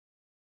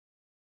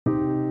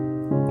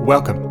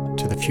Welcome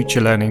to the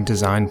Future Learning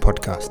Design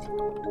podcast.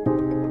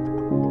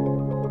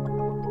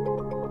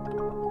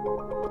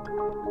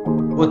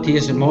 What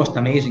is most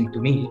amazing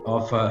to me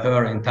of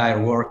her entire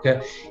work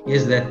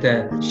is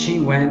that she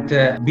went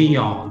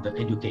beyond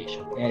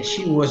education.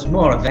 She was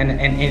more than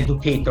an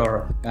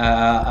educator,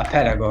 a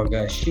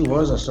pedagogue. She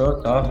was a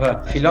sort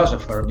of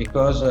philosopher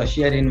because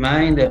she had in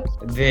mind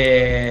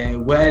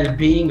the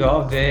well-being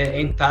of the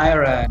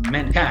entire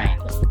mankind.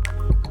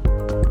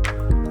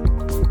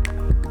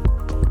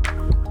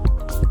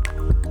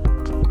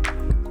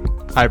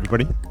 Hi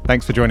everybody,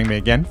 thanks for joining me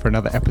again for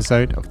another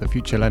episode of the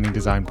Future Learning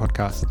Design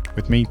podcast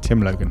with me,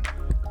 Tim Logan.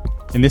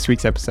 In this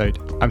week's episode,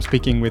 I'm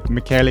speaking with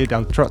Michele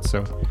Dal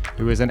Trozzo,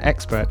 who is an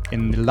expert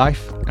in the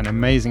life and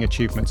amazing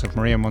achievements of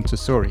Maria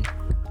Montessori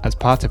as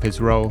part of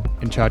his role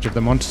in charge of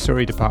the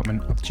Montessori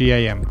department of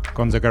GAM,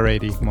 Gonzaga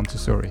Redi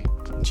Montessori.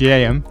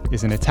 GAM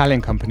is an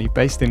Italian company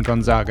based in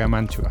Gonzaga,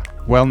 Mantua,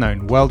 well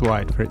known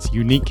worldwide for its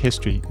unique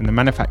history in the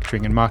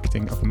manufacturing and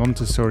marketing of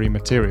Montessori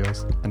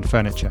materials and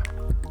furniture.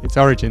 Its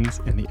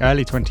origins in the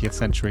early 20th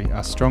century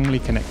are strongly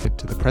connected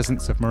to the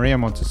presence of Maria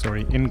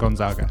Montessori in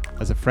Gonzaga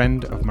as a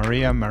friend of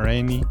Maria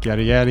Marini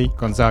Guerrieri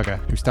Gonzaga,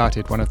 who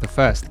started one of the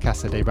first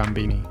Casa dei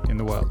Bambini in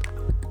the world.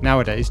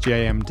 Nowadays,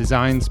 GAM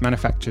designs,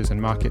 manufactures and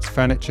markets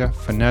furniture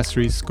for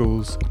nurseries,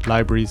 schools,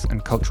 libraries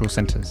and cultural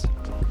centres.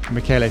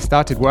 Michele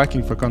started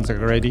working for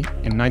Gonzaga Redi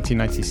in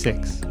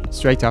 1996,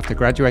 straight after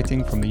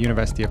graduating from the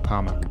University of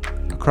Parma.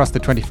 Across the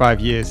 25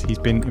 years, he's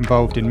been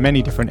involved in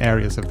many different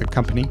areas of the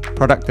company,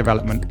 product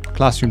development,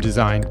 classroom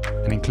design,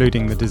 and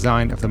including the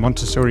design of the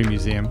Montessori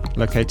Museum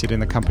located in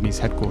the company's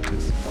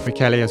headquarters.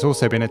 Michele has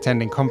also been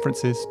attending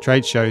conferences,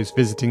 trade shows,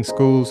 visiting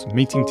schools,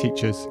 meeting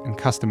teachers and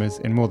customers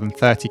in more than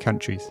 30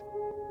 countries.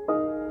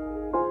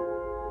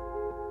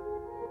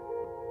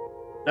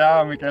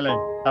 Ciao,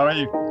 Michele. How are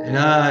you?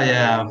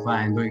 Yeah, I'm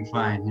fine, doing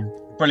fine. Yeah.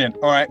 Brilliant.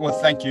 All right. Well,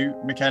 thank you,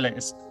 Michele.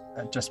 It's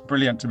just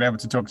brilliant to be able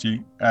to talk to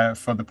you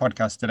for the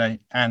podcast today.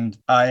 And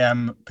I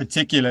am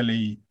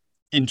particularly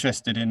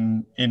interested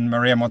in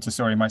Maria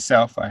Montessori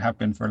myself. I have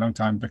been for a long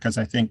time because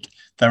I think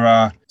there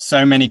are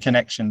so many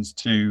connections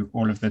to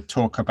all of the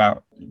talk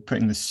about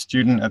putting the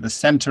student at the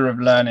center of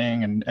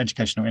learning and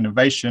educational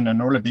innovation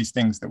and all of these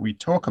things that we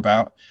talk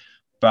about.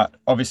 But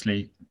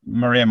obviously,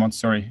 Maria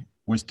Montessori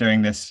was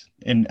doing this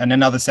in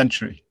another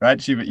century,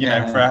 right? She, for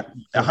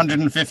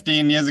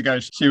 115 years ago,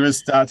 she was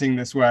starting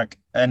this work,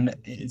 and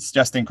it's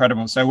just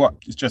incredible. So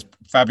it's just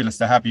fabulous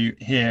to have you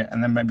here.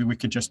 And then maybe we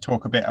could just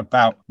talk a bit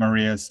about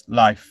Maria's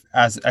life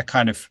as a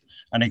kind of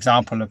an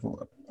example of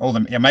all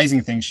the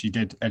amazing things she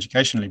did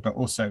educationally, but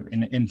also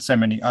in so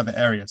many other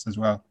areas as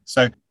well.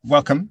 So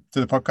welcome to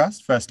the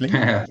podcast, firstly.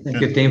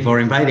 Thank you, Tim, for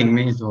inviting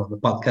me to the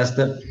podcast.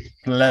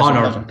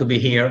 Honored to be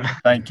here.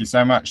 Thank you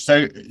so much.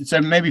 So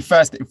maybe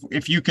first,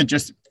 if you could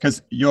just,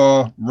 because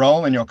your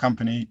role in your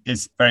company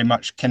is very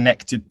much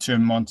connected to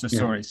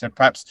Montessori. Yeah. So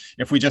perhaps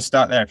if we just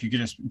start there, if you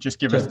could just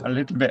give us a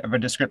little bit of a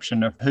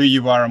description of who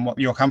you are and what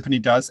your company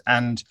does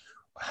and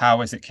how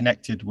is it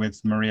connected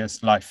with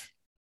Maria's life?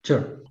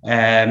 Sure.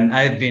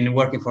 I've been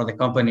working for the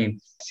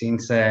company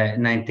since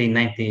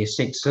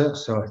 1996,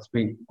 so it's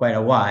been quite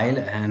a while.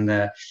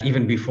 And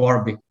even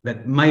before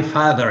that, my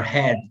father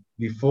had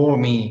before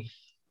me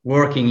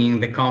working in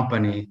the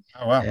company,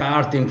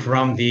 starting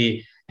from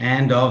the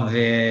end of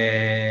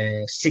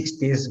the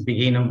 60s,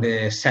 beginning of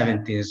the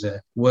 70s,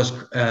 was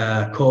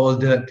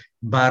called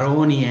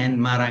Baroni and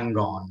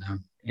Marangon.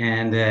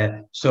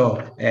 And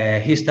so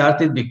he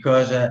started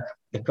because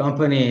the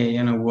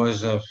company,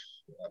 was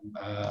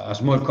a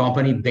small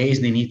company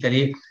based in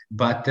Italy,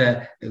 but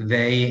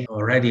they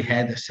already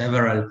had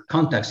several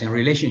contacts and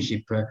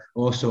relationship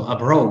also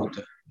abroad.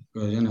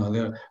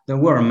 Because there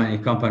were many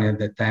companies at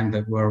that time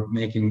that were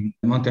making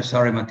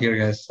Montessori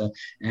materials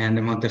and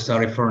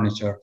Montessori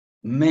furniture.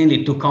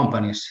 Mainly two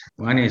companies.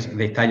 One is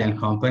the Italian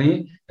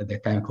company at the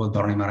time called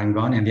Baroni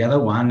Marangon, and the other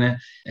one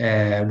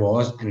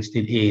was and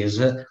still is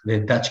the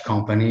Dutch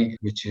company,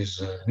 which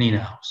is Nina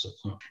House.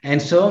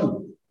 And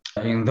so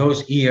in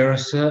those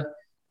years,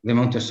 the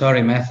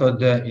Montessori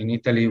method in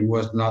Italy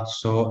was not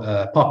so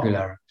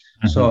popular.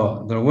 Mm-hmm.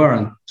 So there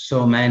weren't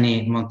so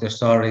many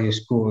Montessori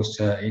schools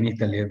in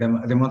Italy.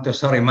 The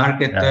Montessori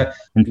market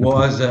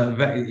was,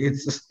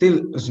 it's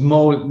still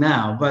small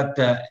now, but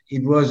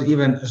it was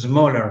even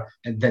smaller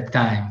at that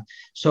time.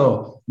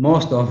 So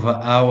most of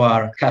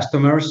our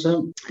customers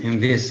in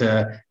this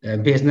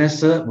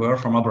business were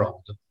from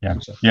abroad.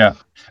 Yeah.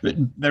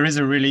 There is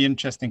a really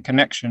interesting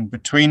connection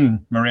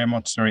between Maria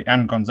Montessori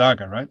and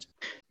Gonzaga, right?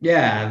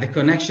 Yeah, the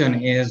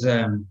connection is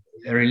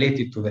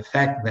related to the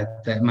fact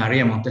that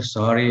Maria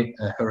Montessori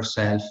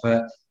herself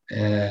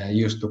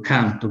used to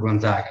come to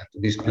Gonzaga, to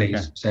this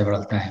place,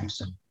 several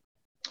times.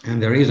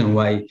 And the reason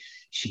why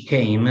she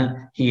came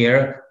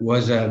here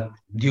was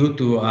due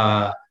to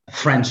a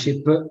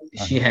friendship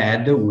she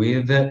had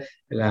with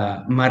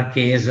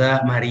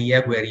Marchesa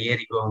Maria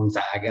Guerrieri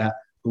Gonzaga,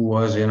 who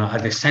was a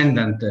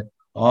descendant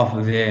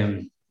of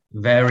the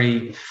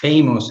very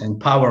famous and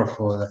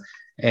powerful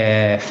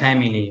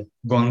family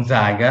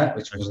Gonzaga,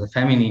 which was the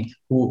family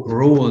who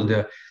ruled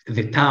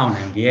the town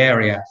and the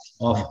area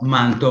of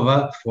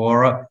Mantova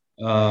for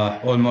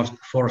almost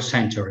 4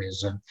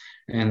 centuries.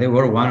 And they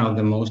were one of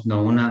the most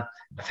known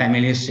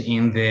families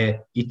in the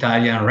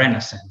Italian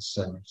Renaissance.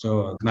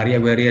 So Maria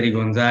Guerrieri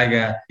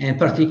Gonzaga, and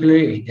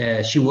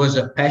particularly she was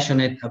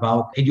passionate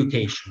about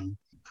education.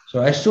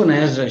 So as soon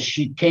as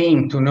she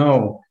came to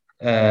know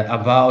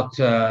about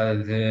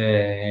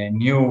the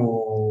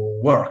new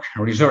work,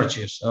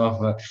 researches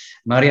of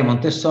Maria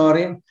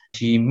Montessori,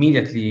 she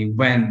immediately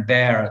went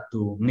there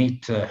to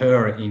meet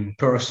her in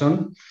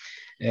person.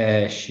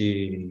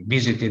 She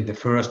visited the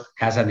first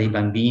Casa dei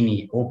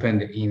Bambini,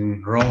 opened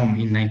in Rome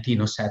in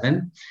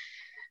 1907.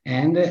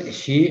 And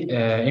she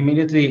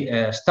immediately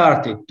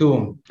started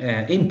to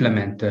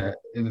implement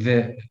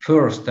the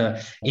first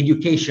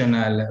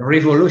educational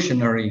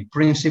revolutionary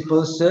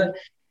principles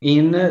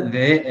in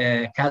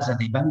the Casa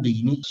dei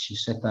Bambini she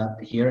set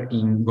up here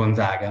in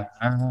Gonzaga.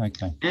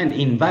 Okay. And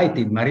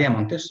invited Maria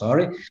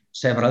Montessori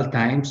several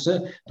times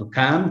to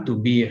come to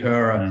be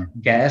her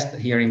guest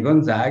here in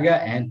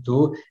Gonzaga and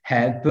to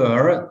help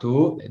her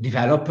to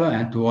develop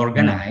and to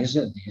organize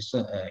this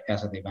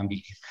Casa dei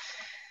Bambini.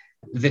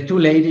 The two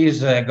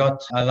ladies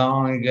got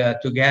along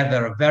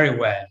together very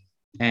well,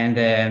 and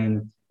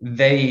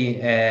they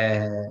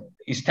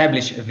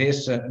established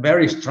this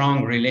very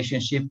strong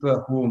relationship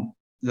who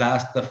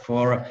last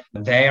for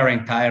their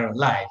entire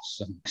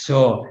lives.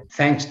 So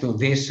thanks to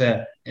this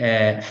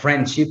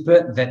friendship,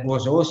 that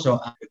was also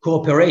a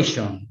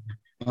cooperation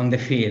on the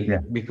field,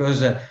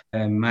 because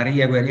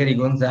Maria Guerrieri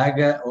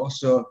Gonzaga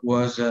also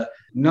was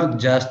not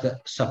just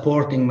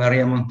supporting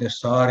Maria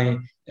Montessori,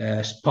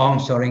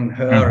 sponsoring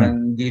her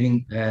and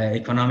giving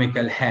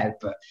economical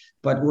help,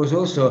 but was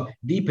also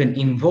deeply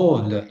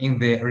involved in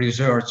the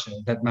research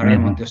that Maria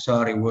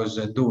Montessori was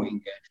doing.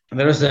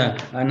 There is a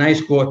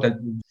nice quote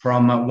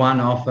from one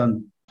of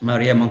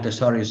Maria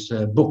Montessori's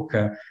book,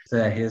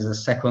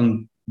 his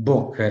second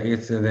book.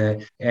 It's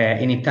in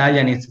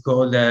Italian it's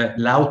called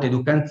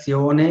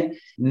L'autoeducazione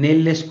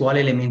nelle scuole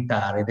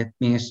elementari. That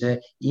means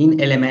in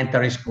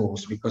elementary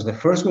schools, because the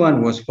first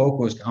one was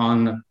focused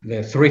on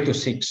the 3 to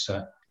 6.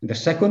 The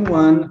second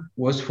one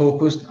was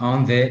focused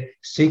on the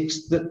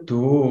 6th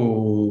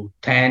to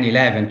 10,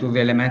 11, to the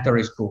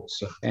elementary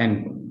schools.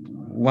 And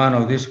one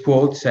of these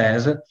quotes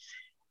says,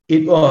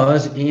 "It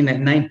was in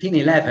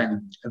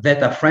 1911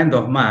 that a friend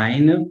of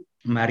mine,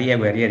 Maria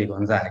Guerrieri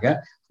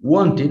Gonzaga,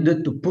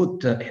 wanted to put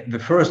the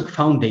first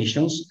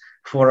foundations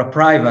for a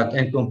private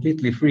and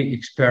completely free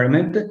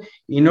experiment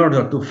in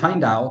order to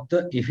find out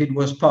if it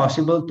was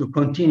possible to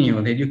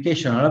continue the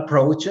educational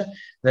approach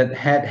that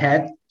had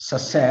had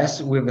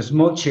success with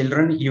small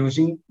children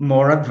using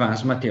more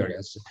advanced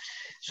materials."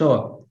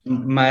 So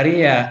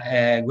Maria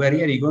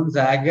Guerrieri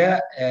Gonzaga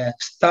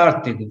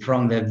started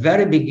from the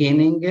very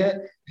beginning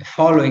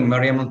following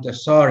Maria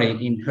Montessori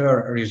in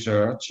her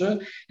research,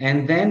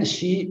 and then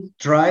she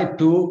tried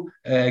to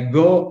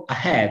go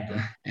ahead.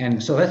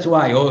 And so that's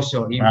why I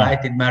also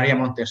invited Maria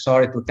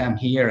Montessori to come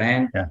here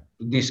and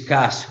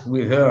discuss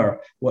with her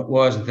what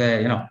was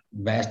the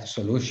best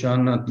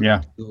solution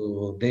to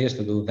do this,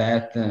 to do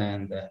that.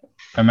 And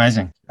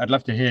amazing. I'd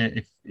love to hear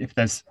if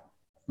there's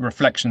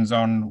reflections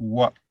on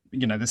what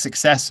the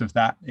success of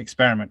that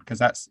experiment, because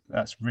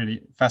that's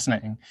really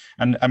fascinating.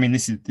 And I mean,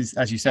 this is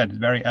as you said,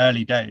 very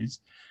early days.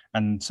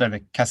 And so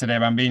the Casa dei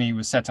Bambini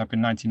was set up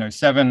in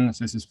 1907.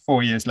 So this is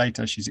 4 years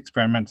later. She's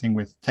experimenting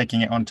with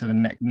taking it on to the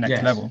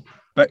next level.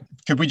 But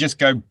could we just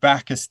go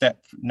back a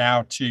step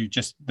now to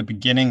just the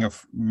beginning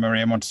of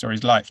Maria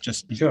Montessori's life?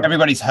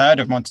 Everybody's heard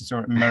of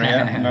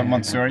Maria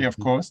Montessori, of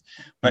course,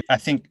 but I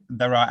think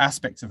there are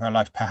aspects of her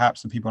life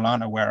perhaps that people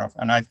aren't aware of.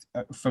 And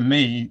for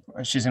me,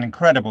 she's an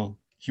incredible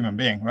human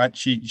being, right?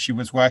 She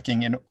was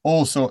working in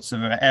all sorts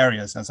of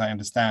areas, as I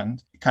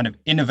understand, kind of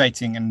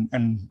innovating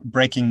and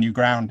breaking new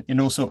ground in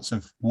all sorts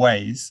of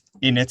ways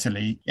in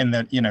Italy in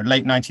the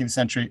late 19th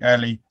century,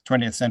 early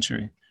 20th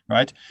century,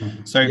 right?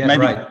 So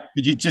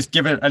could you just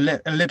give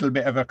a little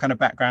bit of a kind of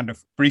background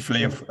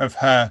briefly of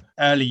her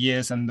early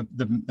years and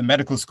the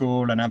medical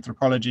school and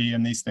anthropology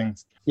and these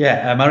things?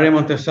 Yeah, Maria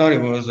Montessori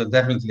was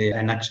definitely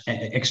an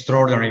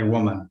extraordinary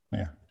woman.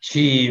 Yeah.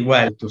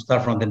 To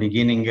start from the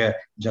beginning,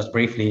 just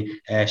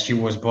briefly, she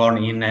was born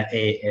in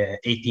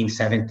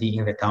 1870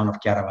 in the town of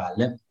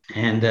Chiaravalle,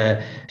 and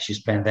she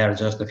spent there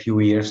just a few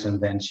years, and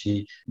then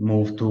she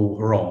moved to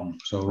Rome.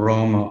 So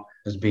Rome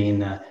has been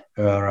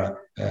her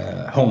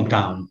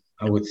hometown,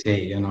 I would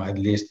say, at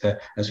least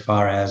as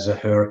far as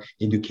her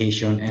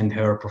education and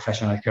her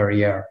professional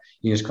career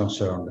is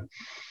concerned.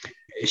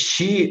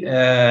 She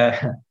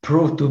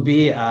proved to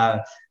be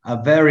a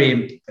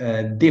very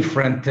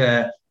different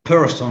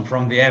person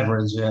from the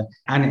average,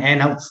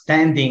 an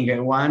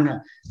outstanding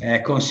one,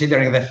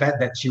 considering the fact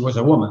that she was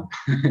a woman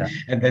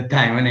at that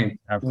time.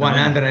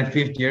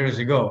 150 years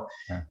ago.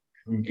 Yeah.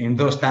 In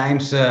those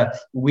times,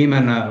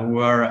 women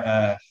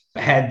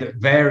had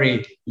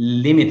very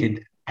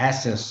limited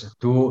access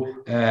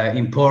to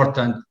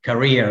important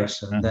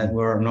careers that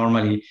were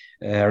normally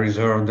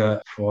reserved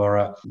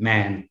for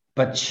men.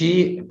 but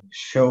she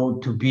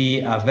showed to be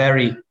a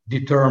very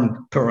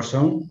determined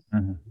person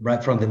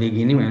right from the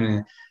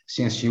beginning,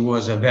 since she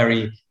was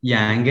very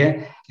young,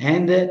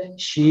 and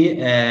she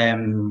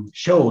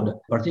showed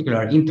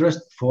particular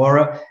interest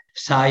for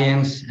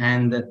science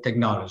and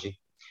technology.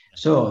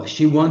 So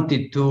she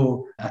wanted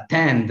to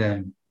attend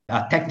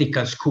a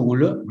technical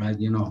school, right?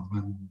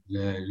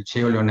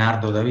 Liceo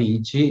Leonardo da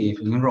Vinci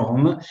in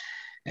Rome,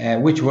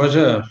 which was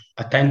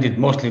attended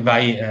mostly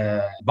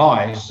by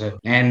boys.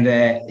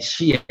 And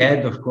she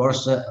had, of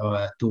course,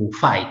 to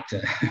fight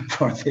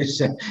for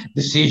this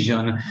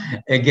decision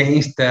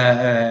against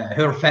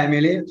her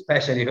family,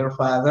 especially her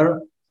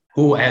father,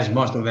 who, as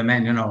most of the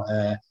men,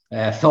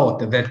 thought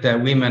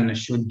that women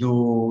should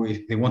do,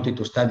 if they wanted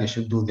to study,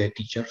 should do the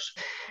teachers.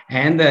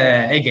 And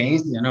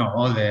against,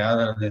 all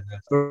the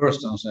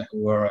persons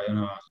who were,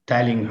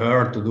 telling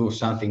her to do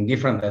something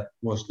different that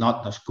was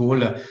not a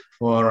school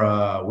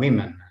for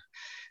women.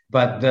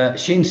 But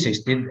she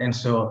insisted, and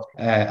so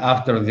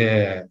after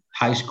the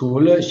high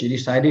school, she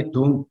decided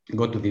to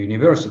go to the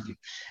university.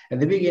 At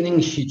the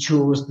beginning, she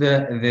chose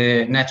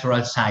the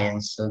natural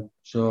science.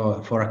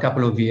 So for a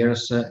couple of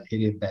years, he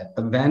did that.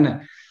 But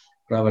then,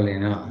 probably,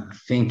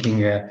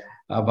 thinking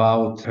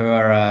about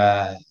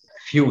her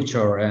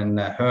future and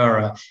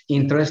her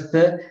interest,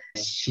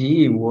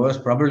 she was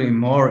probably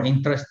more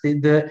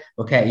interested,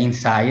 in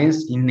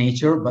science, in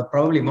nature, but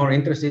probably more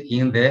interested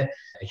in the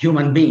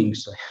human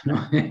beings,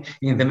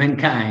 in the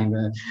mankind.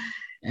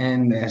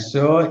 And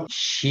so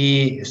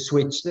she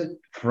switched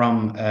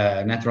from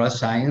natural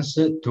science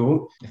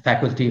to the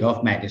Faculty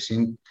of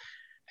Medicine.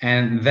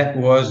 And that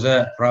was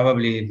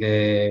probably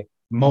the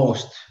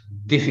most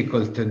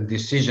difficult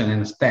decision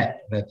and step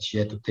that she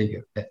had to take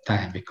at that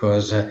time,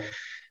 because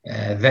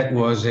that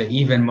was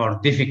even more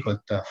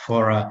difficult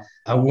for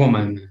a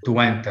woman to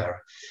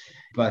enter.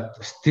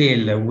 But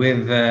still,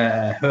 with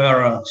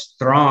her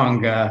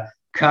strong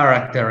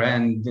character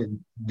and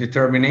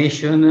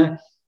determination,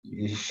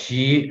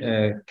 she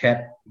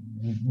kept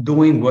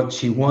doing what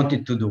she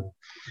wanted to do.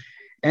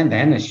 And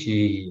then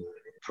she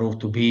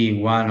proved to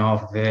be one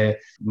of the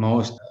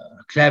most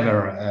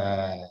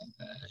clever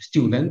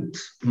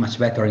students, much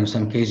better in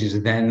some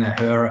cases than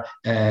her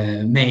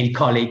male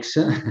colleagues.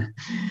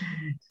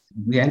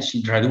 Then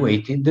she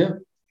graduated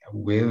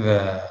with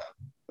a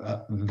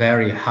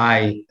very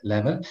high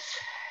level.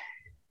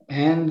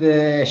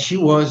 And she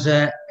was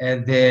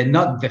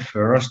not the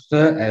first,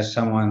 as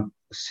someone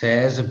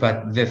says,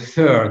 but the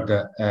third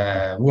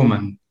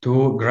woman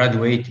to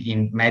graduate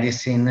in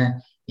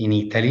medicine in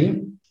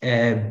Italy.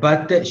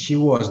 But she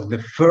was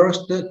the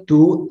first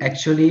to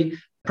actually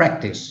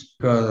practice,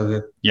 because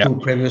the two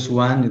previous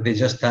ones, they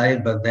just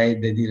started, but they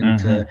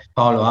didn't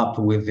follow up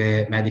with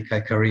the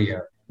medical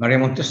career. Maria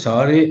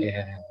Montessori,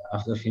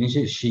 after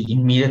finishing, she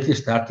immediately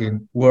started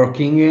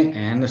working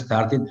and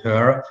started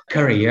her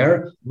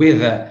career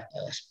with a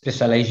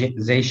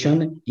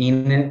specialization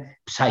in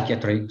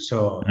psychiatry.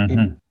 So,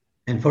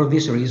 and for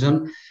this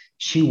reason,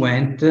 she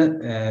went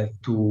to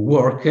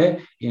work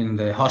in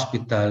the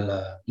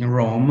hospital in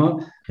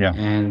Rome,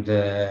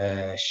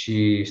 and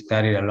she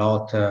studied a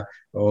lot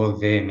all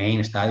the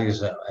main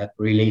studies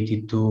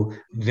related to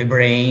the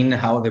brain,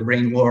 how the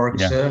brain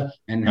works,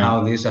 and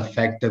how this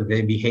affected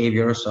the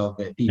behaviors of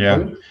the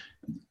people.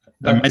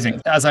 Amazing.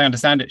 As I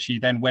understand it, she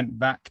then went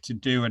back to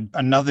do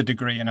another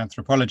degree in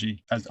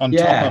anthropology as on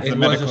top of the medical degree.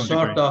 Yeah, it was a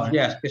sort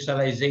of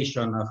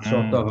specialization, of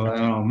sort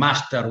of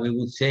master, we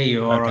would say,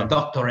 or a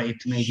doctorate,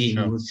 maybe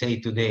we would say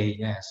today.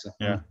 Yes.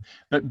 Yeah,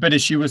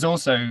 but she was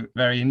also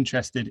very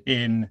interested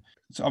in,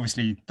 so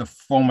obviously, the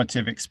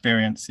formative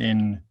experience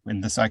in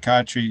the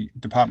psychiatry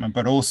department,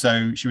 but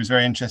also she was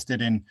very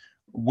interested in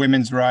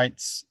women's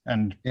rights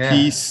and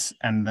peace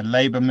and the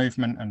labor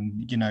movement,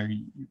 and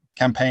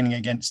campaigning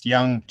against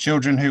young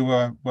children who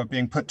were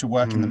being put to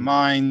work in the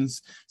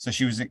mines. So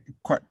she was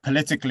quite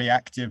politically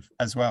active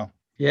as well.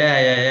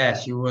 Yeah.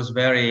 She was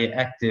very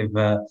active,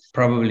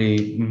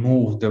 probably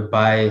moved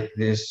by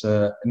this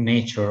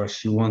nature.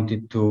 She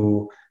wanted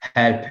to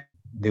help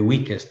the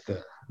weakest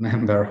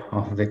member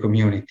of the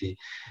community,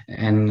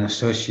 and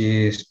so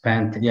she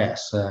spent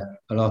a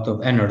lot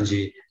of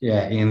energy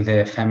in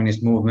the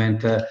feminist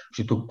movement.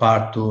 She took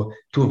part to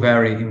two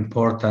very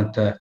important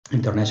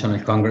international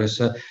congress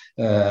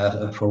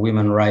for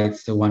women's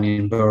rights, one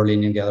in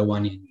Berlin and the other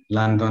one in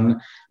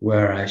London,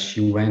 where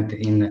she went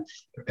in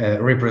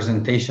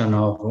representation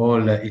of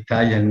all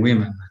Italian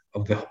women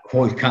of the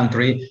whole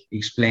country,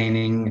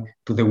 explaining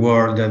to the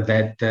world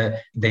that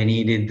they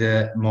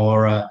needed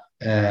more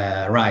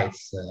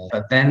rights.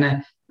 But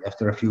then,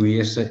 after a few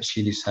years,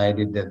 she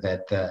decided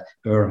that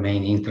her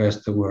main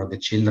interests were the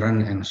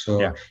children, and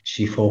so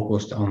she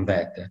focused on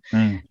that.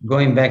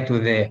 Going back to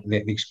the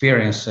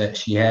experience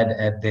she had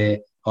at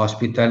the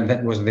hospital,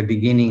 that was the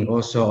beginning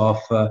also of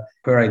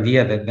her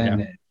idea that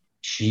then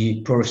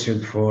she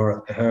pursued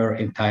for her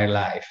entire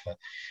life.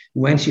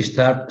 When she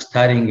started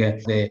studying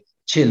the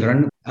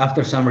children,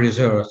 after some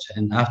research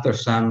and after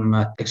some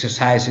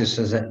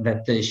exercises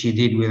that she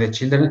did with the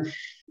children,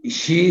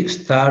 she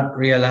started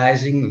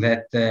realizing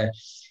that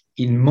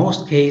in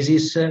most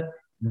cases,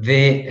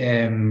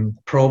 the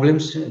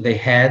problems they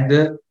had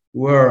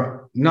were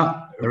not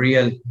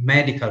real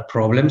medical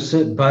problems,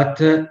 but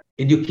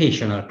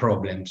educational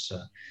problems.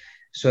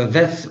 So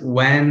that's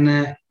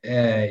when,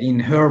 in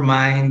her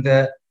mind,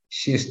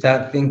 she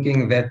started thinking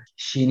that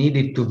she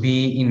needed to be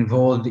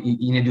involved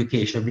in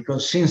education,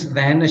 because since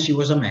then she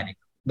was a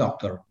medical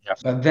doctor. Yeah.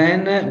 But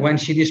then when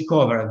she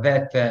discovered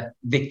that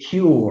the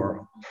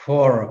cure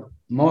for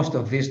most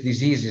of these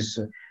diseases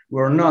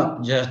were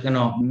not just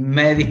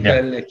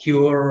medical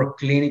cure,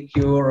 clinic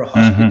cure,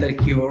 hospital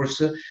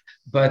cures,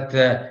 but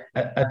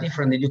a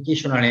different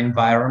educational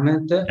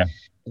environment,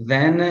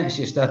 then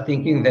she started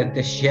thinking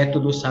that she had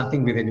to do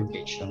something with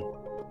education.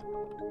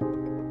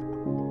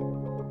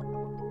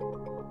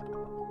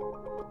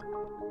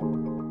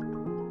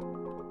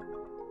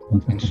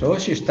 And so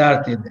she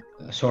started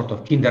a sort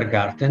of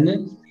kindergarten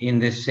in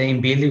the same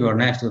building or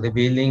next to the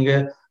building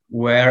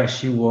where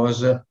she was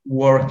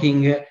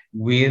working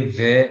with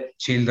the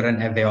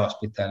children at the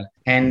hospital.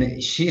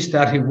 And she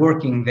started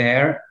working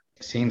there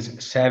since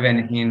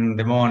 7 in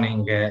the morning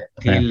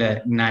till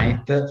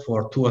night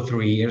for 2 or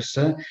 3 years.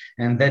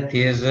 And that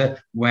is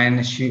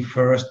when she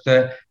first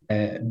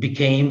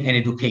became an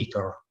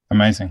educator.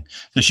 Amazing.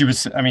 So she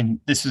was, I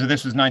mean, this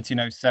was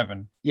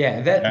 1907.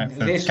 Yeah,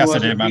 this was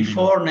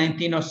before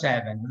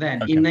 1907. Then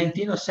in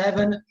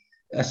 1907,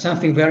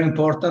 something very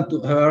important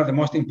to her, the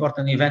most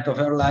important event of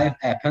her life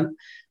happened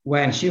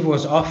when she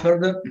was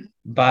offered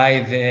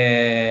by the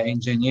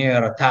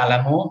engineer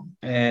Talamo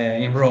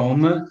in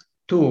Rome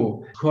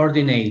to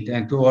coordinate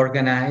and to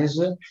organize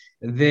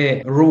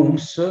the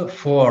rooms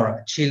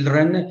for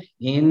children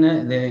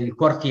in the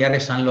Quartiere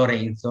San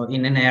Lorenzo,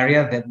 in an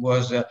area that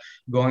was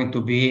going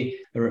to be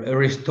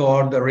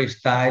restored,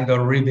 restyled,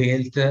 or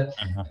rebuilt.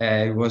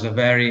 It was a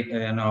very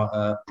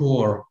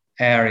poor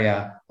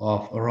area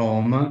of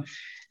Rome.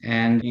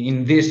 And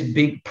in this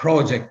big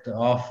project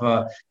of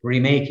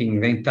remaking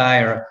the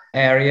entire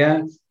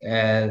area,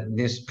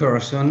 this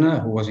person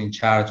who was in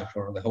charge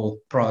for the whole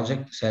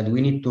project said, we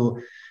need to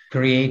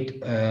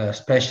create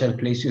special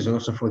places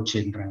also for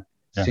children,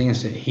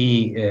 since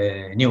he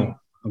knew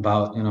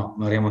about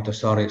Maria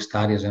Montessori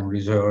studies and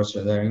research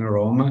there in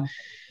Rome.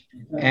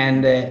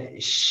 And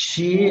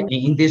she,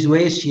 in this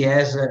way, she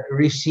has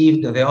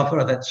received the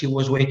offer that she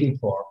was waiting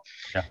for,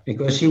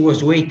 because she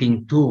was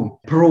waiting to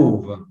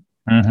prove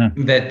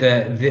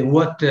that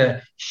what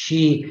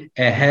she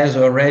has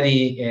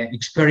already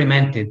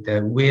experimented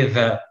with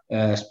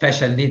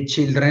special needs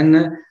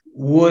children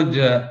would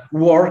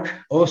work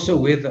also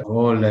with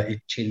all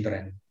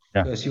children.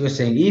 Because she was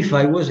saying, if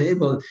I was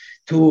able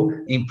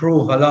to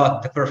improve a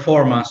lot the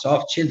performance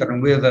of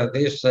children with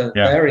these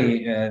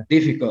very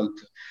difficult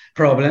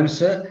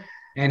problems,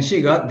 and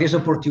she got this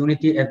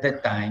opportunity at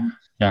that time.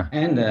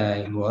 And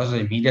it was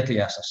immediately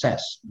a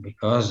success,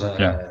 because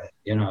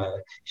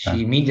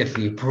she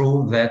immediately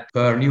proved that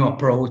her new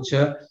approach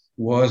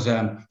was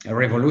a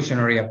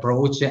revolutionary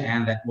approach,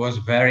 and that was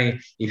very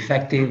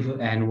effective,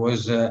 and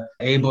was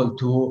able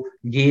to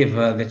give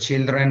the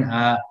children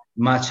a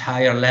much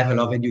higher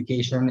level of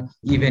education,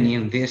 even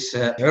in these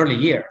early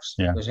years.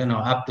 Because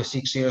up to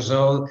 6 years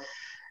old.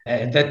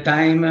 At that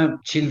time,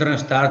 children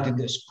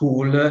started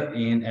school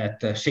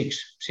at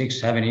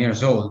 7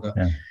 years old.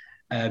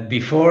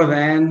 Before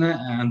then,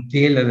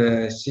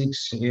 until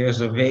 6 years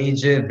of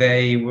age,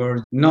 they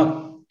were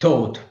not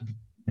taught,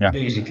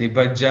 basically,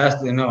 but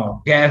just,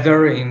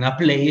 gather in a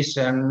place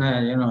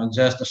and,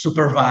 just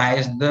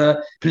supervised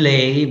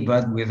play,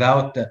 but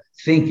without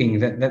thinking.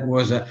 That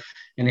was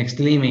an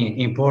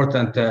extremely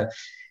important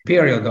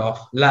period of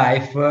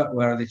life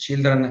where the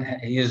children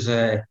is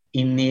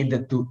in need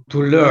to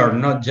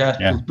learn, not just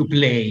to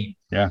play.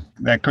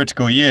 They're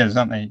critical years,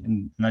 aren't they,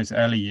 in those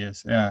early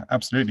years? Yeah,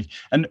 absolutely.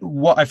 And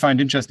what I find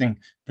interesting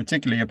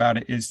particularly about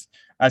it is,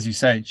 as you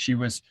say, she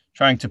was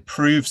trying to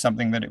prove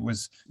something, that it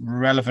was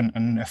relevant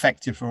and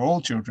effective for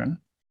all children,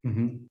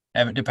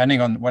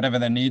 depending on whatever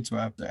their needs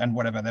were and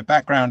whatever their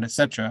background,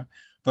 etc.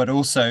 But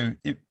also,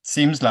 it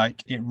seems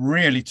like it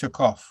really took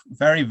off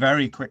very,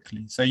 very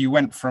quickly. So you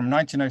went from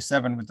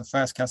 1907 with the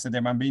first Casa dei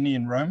Bambini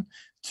in Rome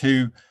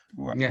to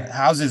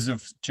houses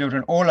of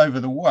children all over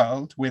the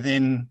world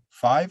within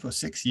 5 or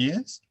 6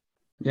 years.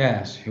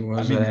 Yes, it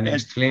was an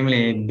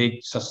extremely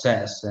big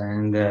success.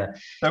 And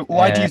so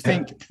why do you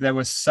think there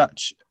was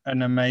such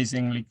an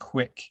amazingly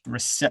quick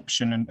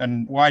reception,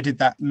 and why did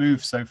that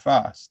move so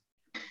fast?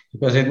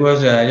 Because it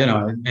was,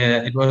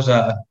 it was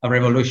a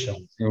revolution.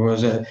 It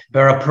was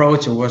her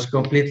approach was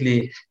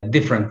completely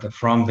different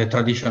from the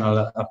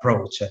traditional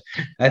approach.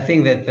 I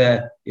think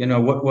that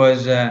what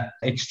was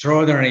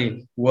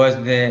extraordinary was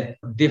the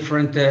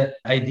different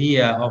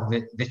idea of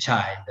the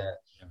child.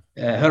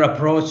 Her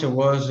approach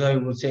was, I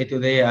would say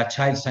today, a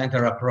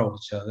child-centered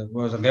approach. That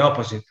was the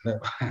opposite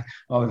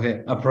of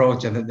the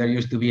approach that there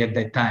used to be at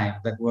that time.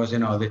 That was,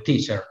 the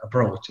teacher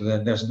approach.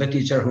 There's the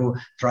teacher who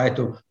tried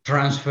to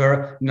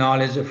transfer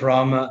knowledge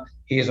from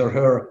his or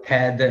her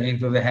head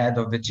into the head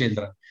of the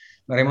children.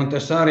 Maria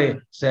Montessori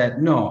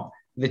said, no,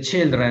 the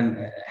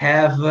children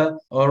have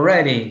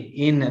already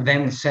in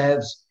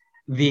themselves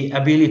the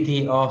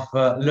ability of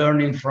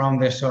learning from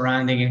the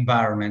surrounding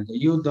environment.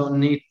 You don't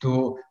need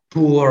to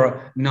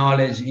pour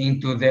knowledge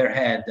into their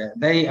head.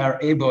 They are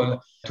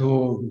able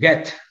to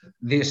get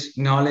this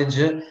knowledge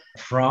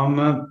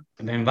from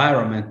the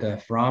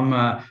environment, from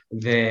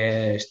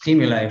the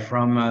stimuli,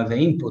 from the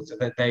inputs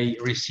that they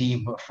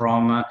receive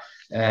from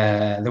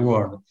the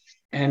world.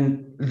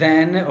 And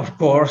then, of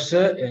course,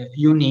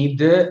 you need,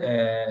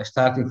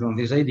 starting from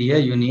this idea,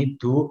 you need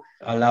to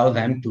allow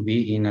them to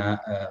be in a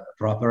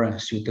proper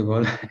and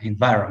suitable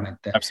environment.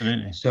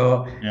 Absolutely.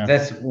 So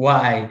that's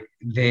why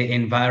the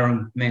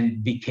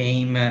environment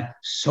became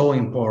so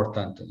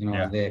important.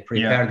 The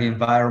prepared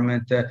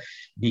environment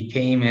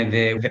became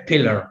the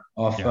pillar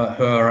of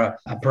her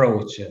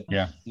approach.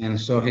 And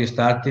so he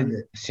started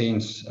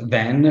since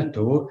then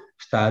to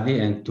study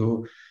and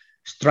to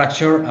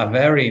structure a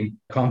very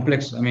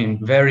complex,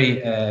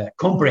 very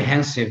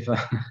comprehensive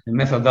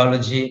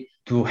methodology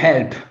to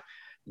help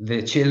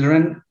the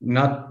children,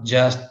 not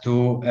just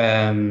to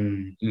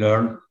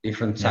learn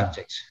different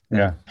subjects.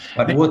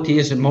 But what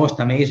is most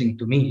amazing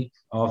to me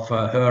of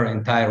her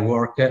entire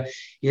work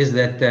is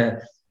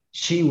that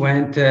she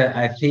went,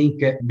 I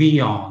think,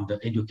 beyond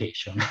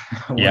education,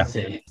 I would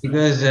say,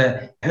 because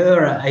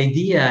her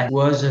idea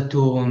was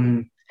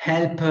to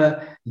help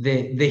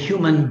the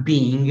human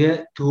being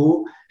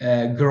to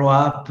grow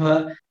up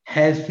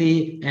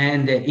healthy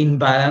and in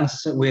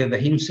balance with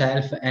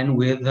himself and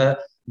with the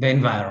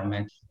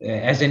environment,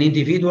 as an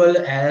individual,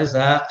 as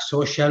a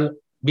social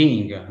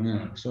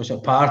being,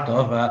 social part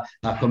of a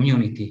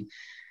community.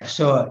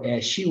 So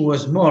she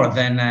was more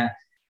than,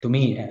 to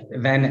me,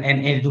 than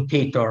an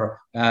educator,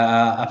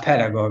 a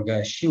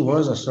pedagogue. She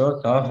was a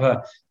sort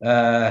of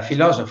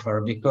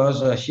philosopher,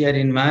 because she had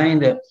in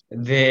mind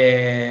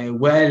the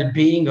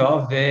well-being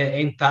of the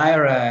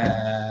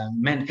entire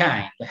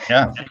mankind.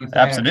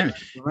 Absolutely.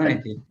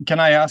 Humanity. Can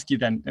I ask you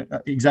then,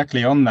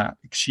 exactly on that?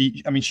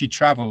 She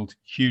traveled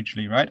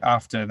hugely, right?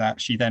 After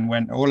that, she then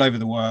went all over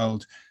the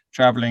world,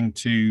 traveling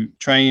to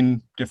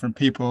train different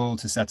people,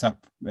 to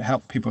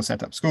help people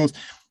set up schools.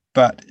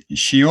 But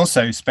she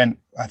also spent,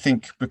 I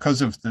think,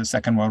 because of the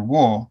Second World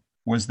War,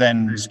 was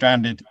then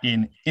stranded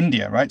in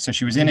India, right? So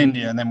she was in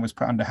India and then was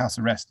put under house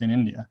arrest in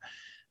India.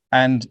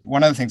 And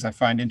one of the things I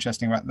find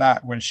interesting about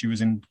that, when she was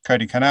in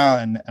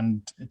Kodaikanal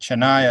and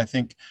Chennai, I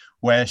think,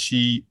 where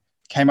she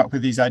came up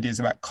with these ideas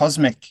about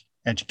cosmic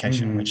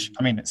education, which,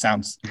 it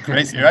sounds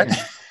crazy, right?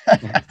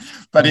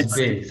 But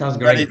it sounds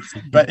great.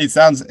 But it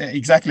sounds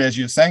exactly as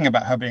you're saying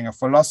about her being a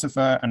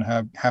philosopher and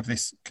her have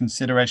this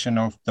consideration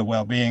of the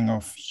well-being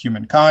of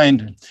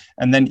humankind,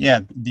 and then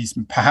these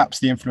perhaps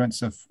the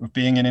influence of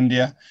being in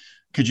India.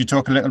 Could you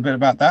talk a little bit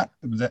about that,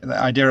 the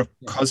idea of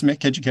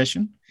cosmic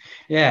education?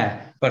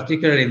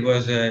 Particularly it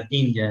was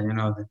India,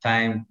 the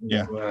time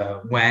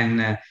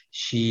when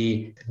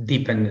she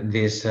deepened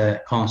this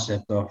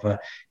concept of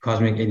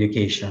cosmic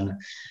education.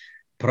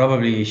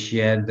 Probably she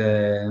had,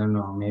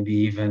 maybe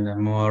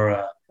even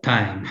more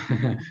time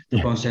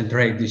to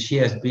concentrate. She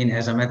has been,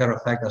 as a matter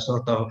of fact, a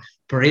sort of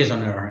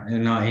prisoner,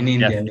 in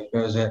India,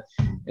 because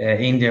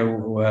India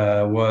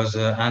was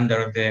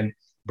under the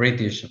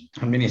British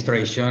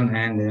administration,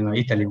 and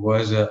Italy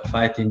was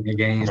fighting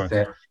against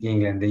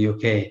England, the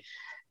UK.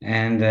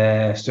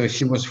 And so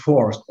she was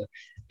forced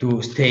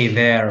to stay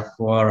there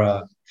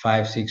for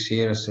 5-6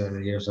 years,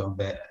 years of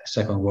the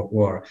Second World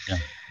War.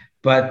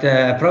 But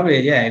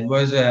probably, it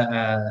was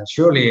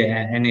surely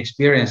an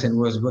experience, and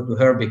was good to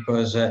her,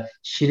 because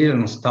she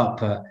didn't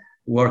stop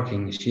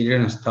working. She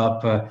didn't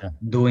stop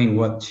doing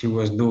what she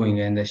was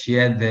doing. And she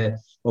had the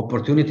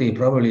opportunity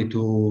probably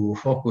to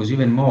focus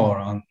even more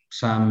on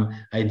some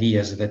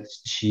ideas that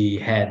she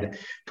had,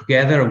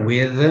 together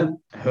with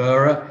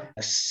her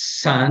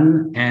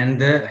son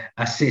and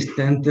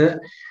assistant,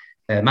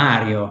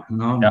 Mario,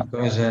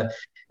 because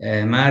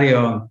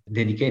Mario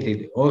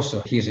dedicated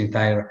also his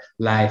entire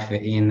life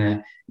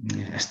in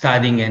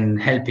studying and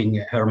helping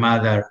her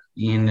mother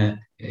in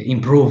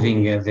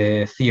improving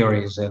the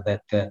theories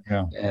that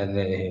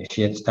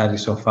she had studied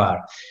so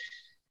far.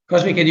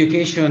 Cosmic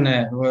education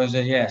was,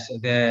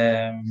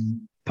 the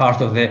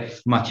part of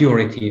the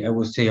maturity, I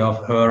would say,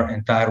 of her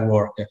entire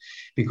work,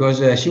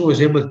 because she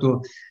was able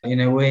to,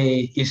 in a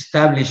way,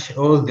 establish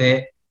all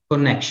the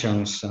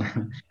connections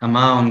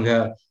among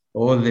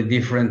all the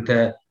different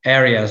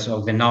areas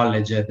of the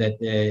knowledge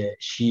that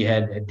she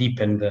had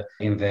deepened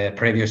in the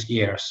previous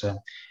years.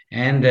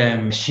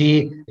 And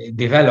she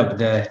developed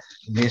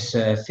this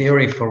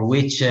theory for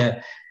which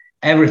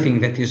everything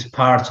that is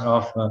part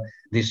of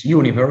this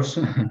universe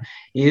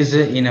is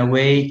in a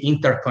way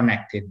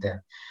interconnected.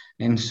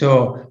 And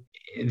so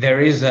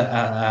there is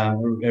a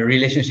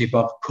relationship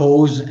of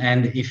cause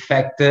and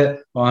effect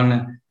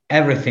on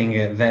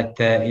everything that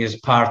is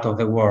part of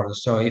the world.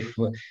 So if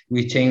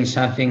we change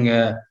something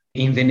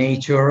in the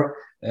nature,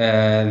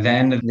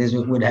 then this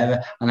would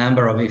have a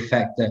number of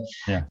effects.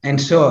 And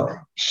so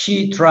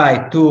she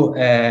tried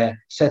to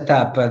set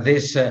up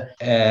this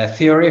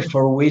theory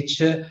for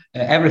which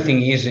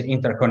everything is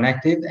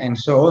interconnected. And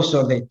so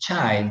also the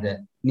child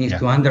needs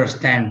to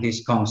understand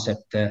this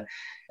concept.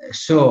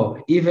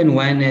 So even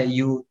when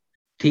you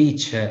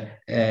teach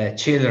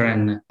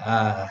children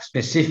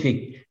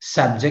specific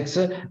subjects,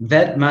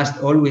 that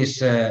must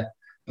always,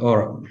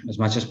 or as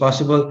much as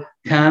possible,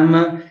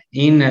 come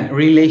in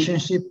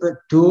relationship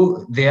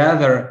to the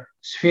other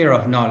sphere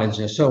of knowledge.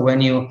 So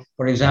when you,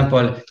 for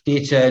example,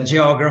 teach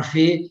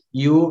geography,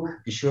 you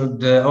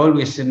should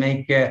always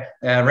make a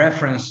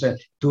reference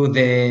to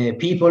the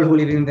people who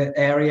live in the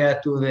area,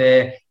 to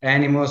the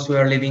animals who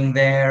are living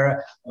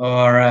there,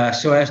 or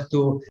so as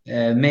to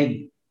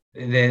make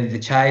the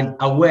child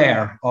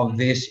aware of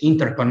this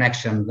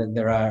interconnection that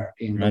there are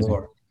in the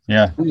world.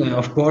 Yeah. And,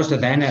 of course,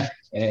 then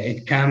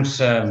it comes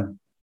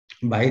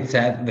by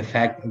itself the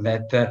fact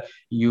that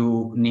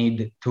you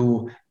need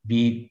to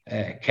be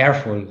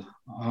careful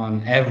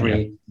on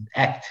every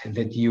act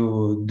that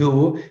you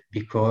do,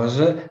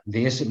 because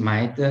this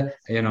might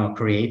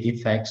create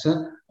effects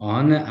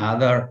on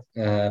other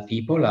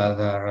people,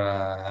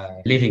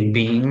 other living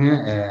being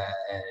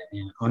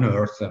on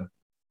earth.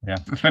 Yeah,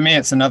 for me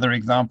it's another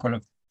example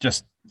of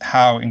just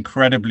how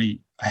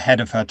incredibly ahead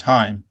of her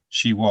time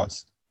she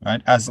was,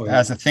 right? As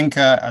a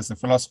thinker, as a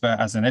philosopher,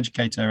 as an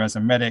educator, as a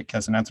medic,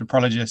 as an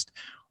anthropologist,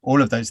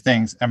 all of those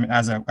things. I mean,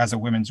 as a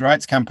women's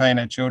rights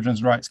campaigner,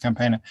 children's rights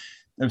campaigner,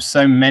 there were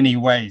so many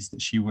ways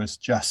that she was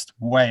just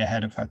way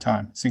ahead of her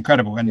time. It's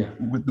incredible. And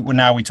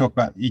now we talk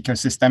about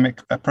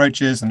ecosystemic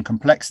approaches and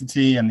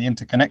complexity and the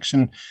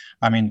interconnection.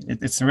 I mean,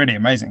 it's really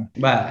amazing.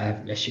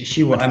 But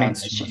she was. I mean,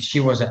 she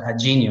was a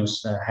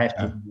genius.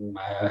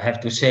 I have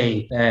to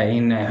say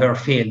in her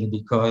field,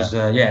 because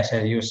yes,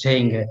 as you're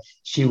saying,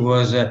 she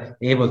was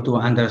able to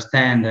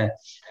understand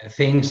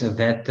things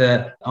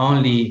that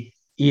only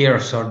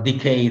years or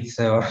decades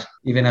or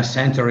even a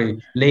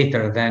century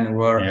later then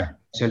were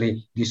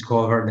actually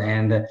discovered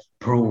and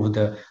proved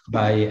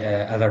by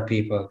other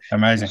people.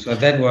 Amazing. So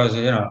that was,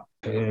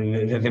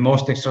 the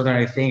most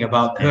extraordinary thing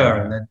about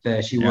her,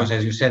 that she was,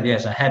 as you said,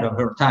 yes, ahead of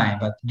her time,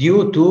 but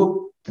due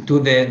to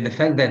the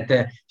fact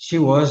that she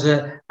was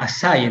a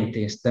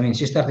scientist. I mean,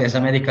 she started as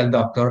a medical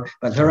doctor,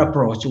 but her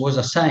approach was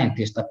a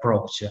scientist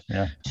approach.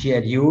 She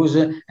had used,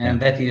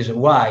 and that is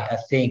why I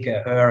think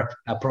her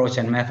approach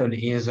and method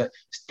is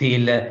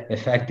still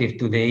effective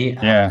today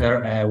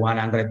after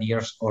 100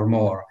 years or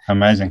more.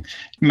 Amazing.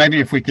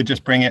 Maybe if we could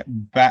just bring it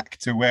back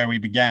to where we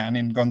began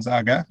in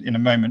Gonzaga in a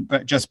moment,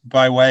 but just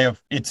by way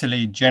of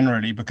Italy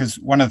generally, because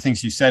one of the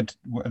things you said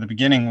at the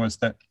beginning was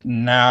that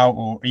now,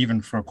 or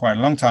even for quite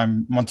a long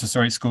time,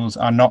 Montessori schools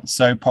are not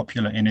so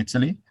popular in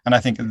Italy. And I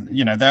think,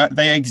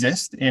 they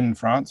exist in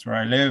France where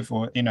I live,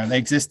 or, they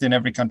exist in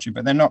every country,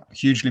 but they're not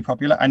hugely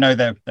popular. I know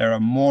there are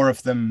more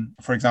of them,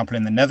 for example,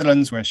 in the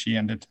Netherlands, where she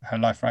ended her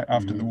life right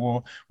after the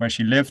war, where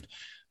she lived.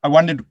 I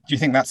wondered, do you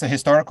think that's a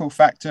historical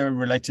factor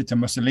related to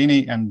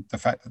Mussolini and the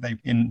fact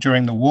that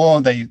during the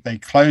war, they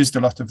closed a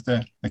lot of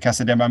the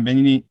Casa dei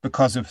Bambini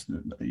because of,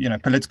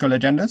 political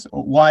agendas?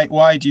 Or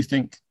why do you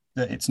think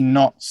that it's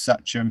not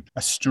such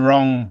a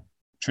strong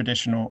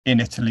traditional in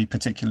Italy,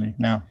 particularly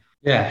now?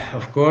 Yeah,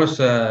 of course,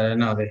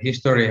 the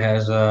history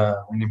has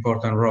an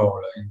important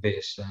role in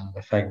this, and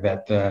the fact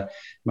that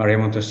Maria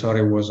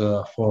Montessori was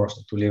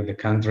forced to leave the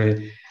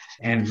country,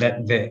 and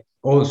that the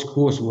all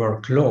schools were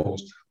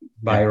closed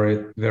by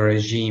the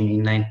regime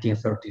in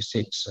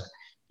 1936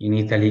 in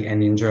Italy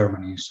and in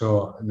Germany.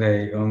 So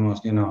they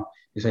almost,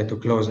 decided to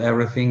close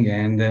everything,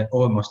 and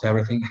almost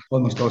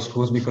all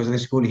schools, because the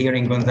school here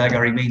in Gonzaga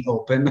remained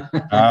open. Oh,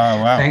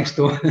 wow. thanks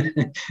to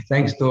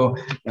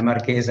the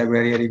Marchesa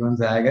Guerrieri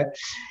Gonzaga.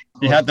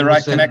 He had the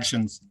right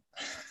connections.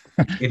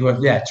 It was,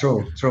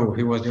 true.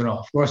 He was,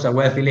 of course, a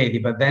wealthy lady,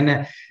 but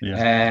then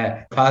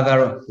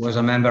father was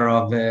a member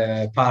of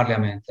the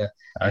parliament,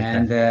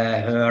 and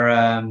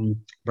her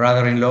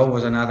brother-in-law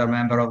was another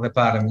member of the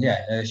parliament.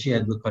 She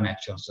had good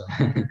connections.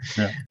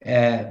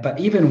 But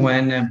even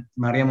when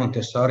Maria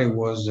Montessori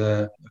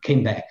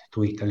came back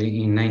to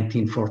Italy in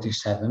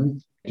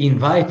 1947,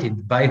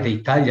 invited by the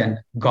Italian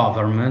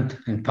government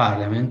and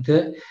parliament,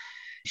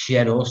 she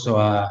had also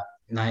a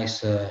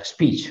nice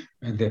speech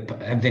at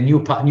the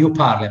new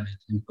parliament,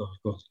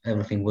 because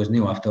everything was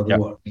new after the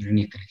war here in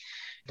Italy,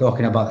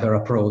 talking about her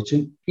approach.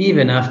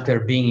 Even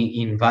after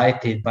being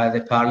invited by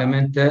the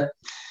parliament,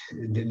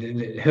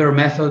 her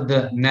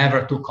method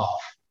never took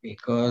off,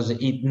 because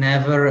it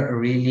never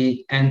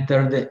really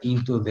entered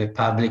into the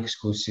public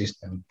school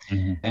system.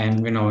 Mm-hmm.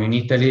 And in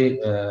Italy,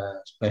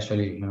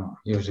 especially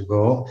years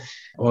ago,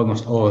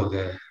 almost all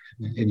the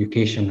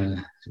educational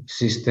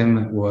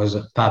system was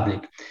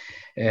public.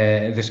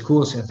 The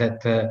schools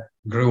that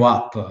grew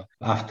up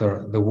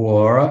after the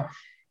war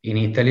in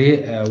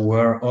Italy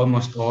were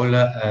almost all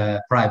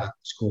private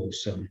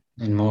schools,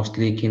 and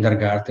mostly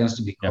kindergartens,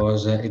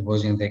 because it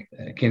was in the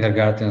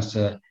kindergartens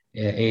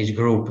age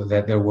group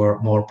that there were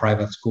more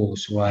private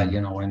schools, while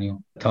when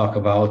you talk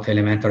about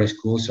elementary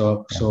schools,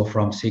 so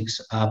from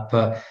 6 up,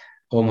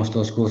 almost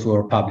all schools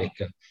were public.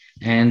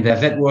 And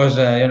that was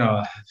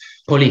a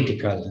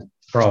political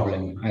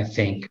problem, I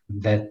think,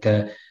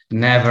 that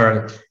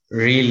never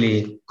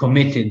really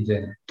committed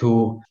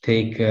to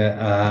take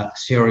a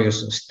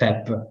serious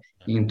step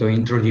into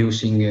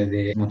introducing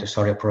the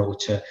Montessori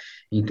approach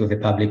into the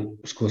public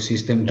school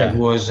system that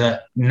was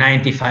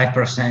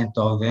 95%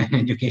 of the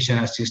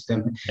educational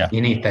system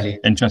in Italy.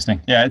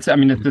 Interesting. Yeah, it's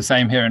the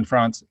same here in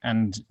France,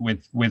 and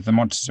with the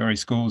Montessori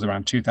schools,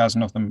 around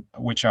 2,000 of them,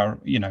 which are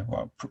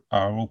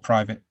all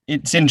private.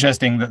 It's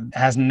interesting that it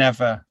has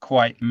never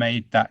quite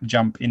made that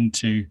jump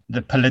into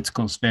the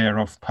political sphere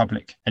of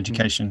public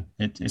education.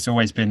 It's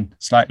always been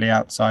slightly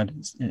outside.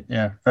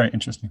 Very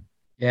interesting.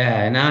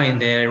 Yeah, now in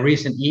the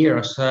recent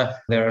years,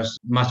 there's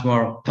much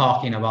more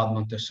talking about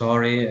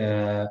Montessori,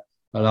 a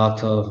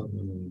lot of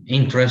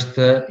interest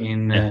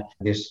in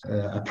this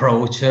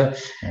approach.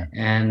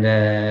 And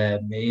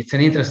it's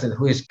an interest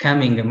who is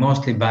coming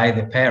mostly by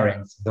the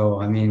parents, though,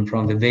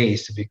 from the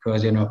base,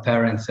 because,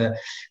 parents,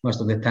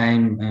 most of the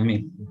time,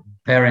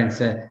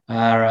 parents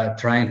are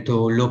trying to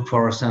look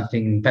for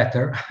something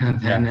better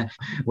than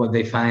what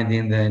they find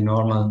in the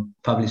normal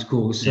public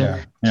schools.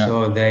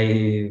 So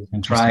they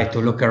try to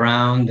look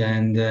around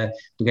and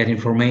to get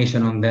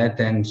information on that,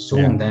 and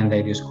soon then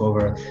they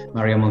discover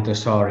Maria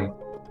Montessori.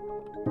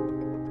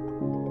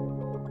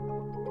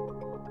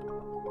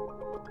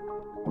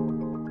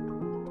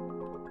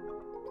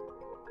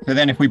 So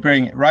then if we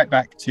bring it right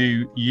back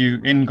to you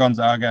in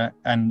Gonzaga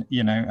and,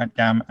 at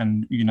GAM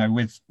and,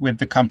 with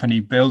the company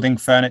building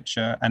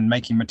furniture and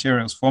making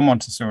materials for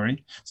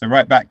Montessori. So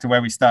right back to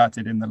where we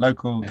started in the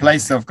local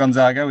place of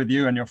Gonzaga with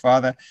you and your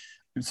father.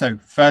 So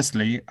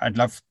firstly, I'd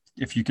love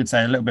if you could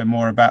say a little bit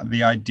more about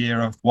the idea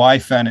of why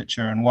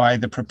furniture and why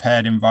the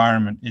prepared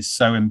environment is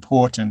so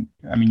important.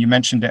 You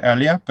mentioned it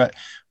earlier, but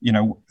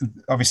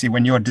obviously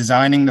when you're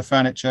designing the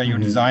furniture, you're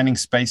designing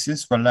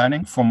spaces for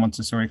learning for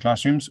Montessori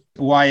classrooms.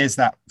 Why is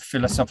that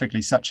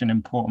philosophically such an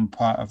important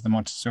part of the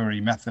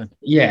Montessori method?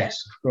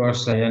 Yes, of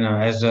course.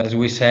 As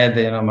we said,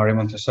 Maria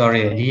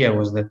Montessori idea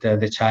was that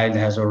the child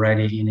has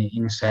already in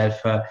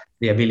himself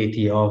the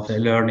ability of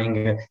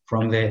learning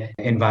from the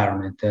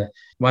environment.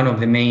 One of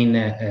the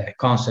main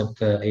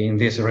concepts in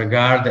this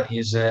regard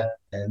is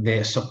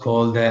the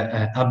so-called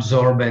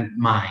absorbent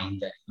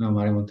mind.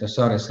 Maria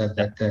Montessori said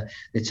that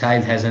the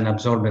child has an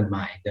absorbent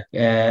mind.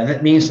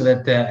 That means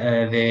that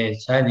the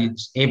child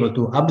is able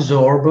to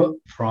absorb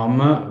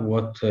from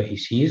what he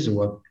sees,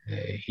 what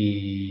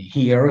he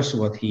hears,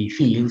 what he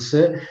feels,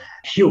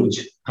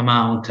 huge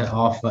amount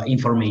of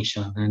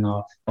information and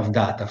of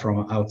data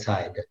from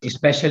outside,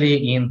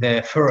 especially in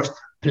the first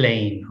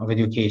plane of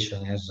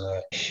education, as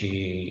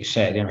she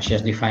said. She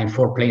has defined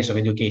 4 planes of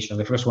education.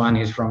 The first one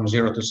is from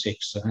 0 to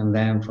 6, and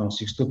then from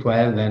 6 to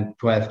 12, and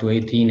 12 to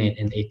 18,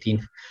 and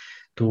 18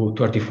 to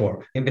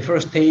 34. In the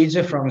first stage,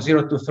 from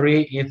 0 to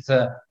 3, it's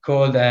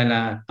called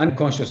an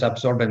unconscious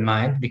absorbent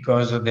mind,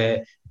 because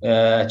the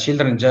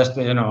children just,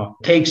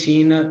 takes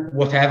in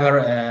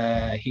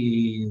whatever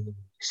he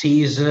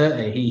sees,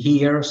 he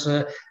hears,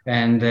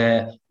 and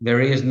there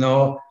is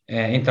no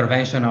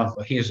intervention of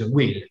his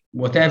will.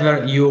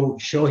 Whatever you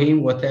show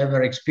him,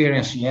 whatever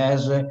experience he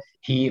has,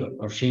 he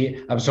or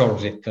she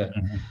absorbs it.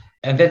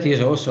 And that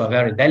is also a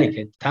very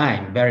delicate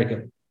time,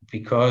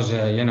 because,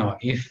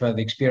 if the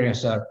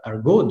experiences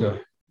are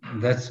good,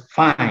 that's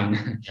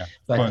fine.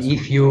 But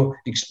if you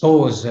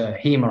expose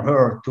him or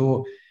her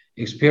to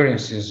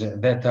experiences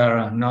that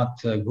are not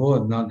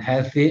good, not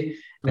healthy,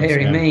 they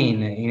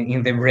remain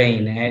in the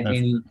brain, and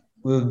it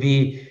will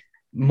be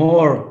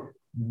more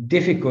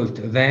difficult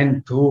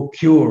than to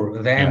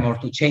cure them or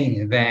to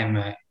change them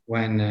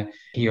when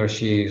he or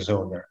she is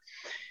older.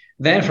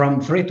 Then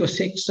from 3 to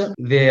 6,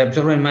 the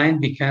absorbent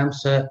mind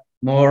becomes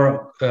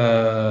more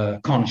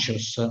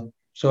conscious.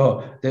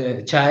 So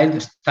the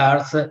child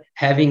starts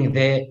having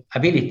the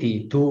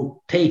ability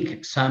to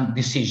take some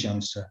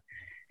decisions.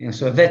 And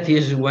so that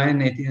is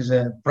when it is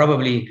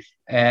probably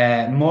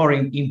more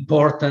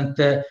important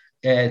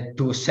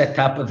to set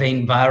up the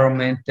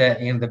environment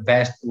in the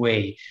best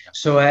way,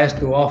 so as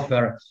to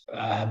offer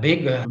a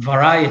big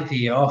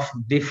variety of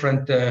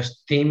different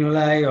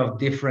stimuli, of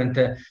different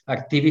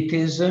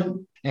activities,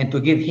 and to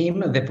give him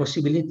the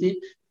possibility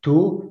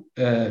to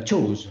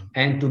choose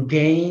and to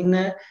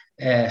gain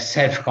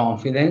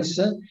self-confidence,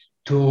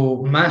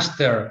 to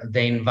master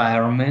the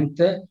environment,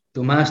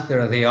 to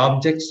master the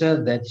objects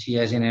that he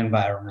has in the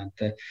environment.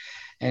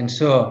 And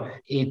so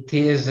it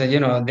is,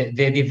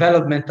 the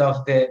development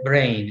of the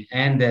brain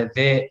and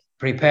the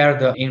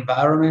prepared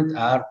environment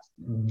are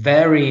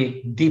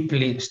very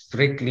deeply,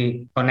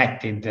 strictly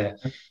connected.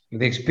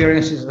 The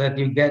experiences that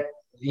you get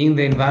in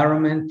the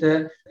environment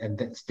at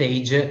that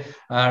stage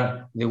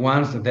are the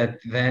ones that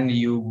then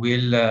you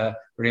will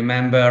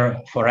remember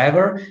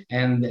forever,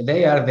 and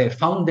they are the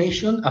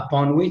foundation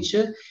upon which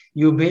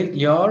you build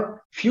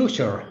your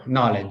future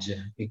knowledge.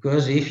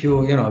 Because if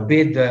you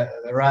build the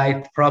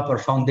right proper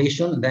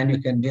foundation, then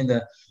you can build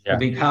a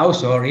big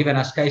house or even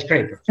a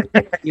skyscraper.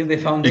 If the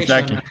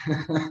foundation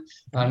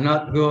are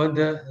not good,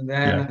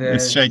 then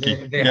it's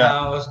shaky. The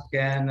house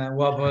can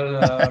wobble,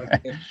 or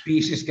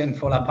pieces can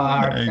fall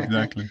apart.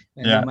 Exactly.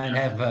 And you might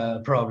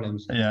have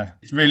problems. Yeah,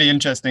 it's really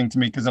interesting to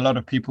me, because a lot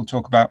of people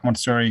talk about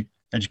Montessori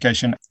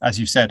education, as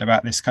you said,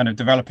 about this kind of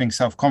developing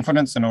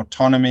self-confidence and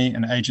autonomy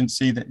and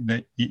agency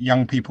that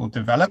young people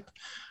develop.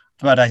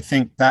 But I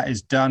think that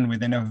is done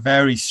within a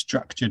very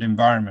structured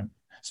environment.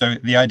 So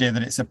the idea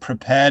that it's a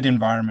prepared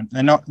environment,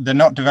 they're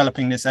not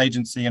developing this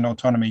agency and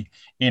autonomy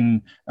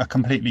in a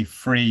completely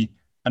free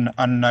and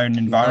unknown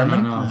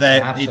environment. No,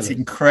 It's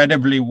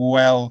incredibly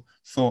well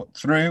thought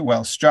through,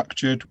 well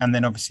structured, and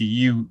then obviously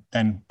you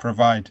then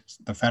provide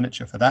the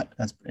furniture for that,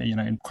 as you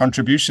know, in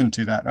contribution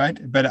to that,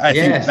 right? But I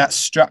think that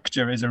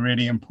structure is a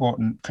really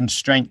important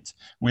constraint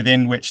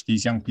within which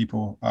these young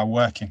people are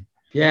working.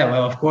 Yeah,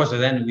 well, of course,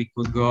 then we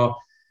could go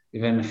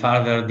even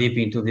further deep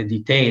into the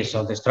details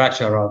of the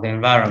structure of the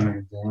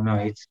environment. You know,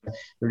 it's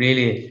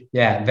really,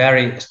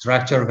 very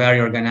structured,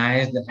 very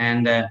organized.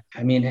 And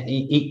I mean,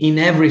 in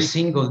every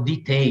single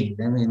detail,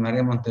 I mean,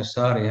 Maria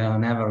Montessori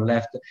never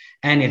left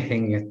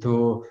anything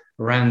to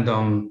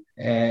random.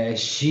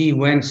 She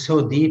went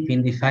so deep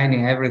in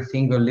defining every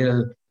single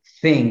little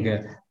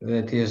thing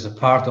that is a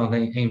part of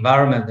the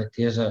environment that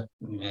is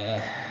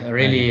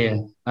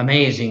really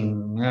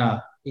amazing.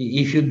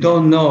 If you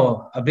don't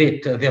know a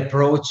bit the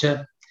approach,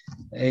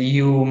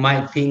 you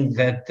might think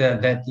that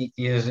that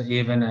is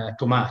even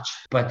too much.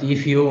 But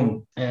if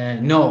you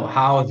know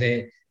how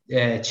the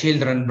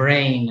children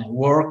brain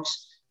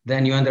works,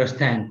 then you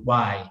understand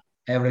why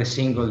every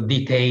single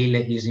detail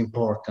is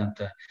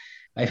important.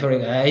 I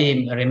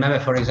remember,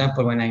 for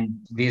example, when I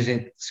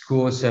visit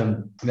schools,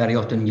 very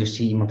often you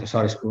see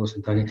Montessori schools,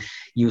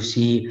 you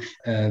see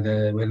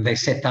when they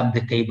set up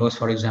the tables,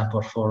 for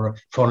example, for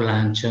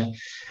lunch.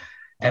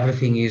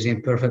 Everything is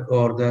in perfect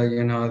order,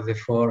 you know, the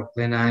fork,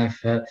 the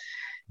knife,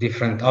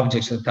 different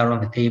objects that are on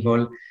the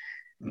table.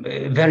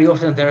 Very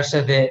often there's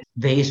the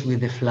vase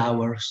with the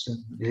flowers,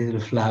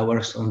 little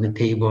flowers on the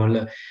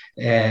table.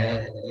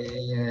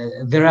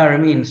 There are, I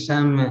mean,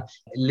 some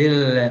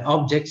little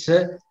objects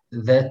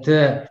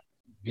that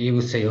you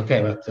would say,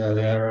 okay, but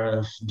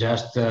they're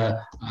just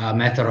a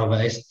matter of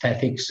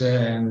aesthetics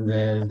and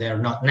they're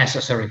not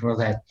necessary for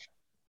that.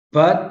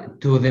 But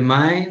to the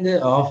mind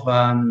of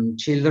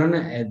children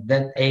at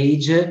that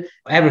age,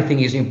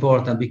 everything is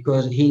important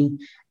because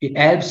it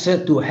helps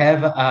to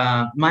have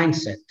a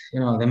mindset, you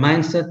know, the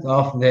mindset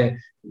of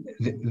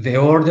the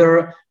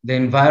order, the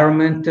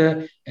environment,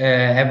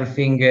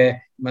 everything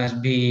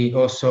must be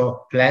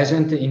also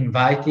pleasant,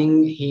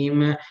 inviting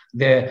him,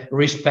 the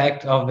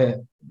respect of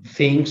the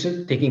things,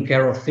 taking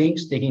care of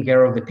things, taking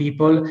care of the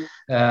people.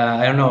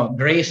 I don't know,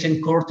 grace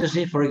and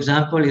courtesy, for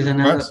example, is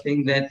another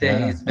thing that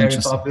is very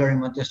popular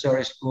in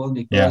Montessori school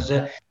because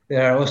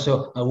there are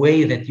also a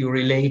way that you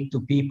relate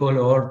to people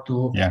or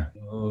to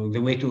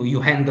the way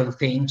you handle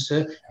things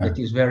that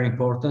is very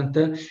important.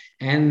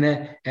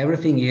 And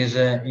everything is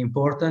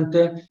important,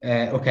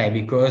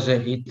 because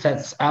it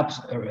sets up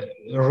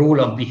a rule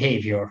of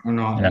behavior, you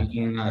know,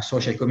 in a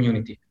social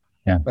community.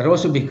 But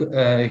also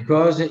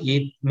because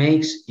it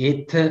makes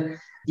it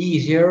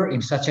easier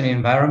in such an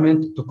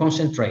environment to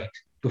concentrate,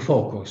 to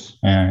focus.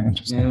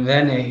 Interesting. And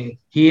then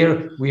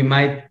here we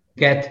might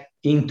get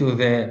into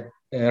the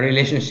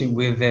relationship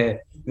with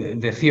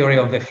the theory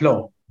of the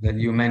flow that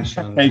you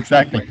mentioned.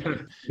 Exactly.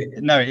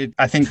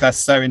 I think that's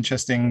so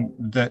interesting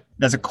that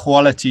there's a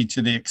quality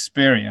to the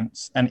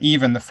experience, and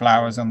even the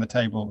flowers on the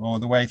table or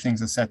the way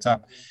things are set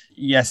up.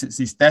 Yes, it's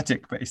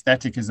aesthetic, but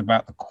aesthetic is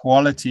about the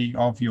quality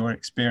of your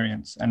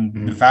experience and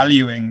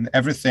valuing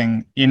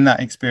everything in that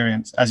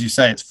experience. As you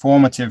say, it's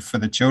formative for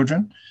the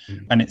children,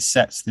 and it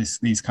sets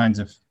these kinds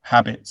of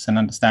habits and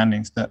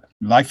understandings that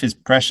life is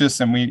precious,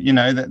 and we, you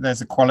know, that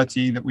there's a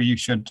quality that we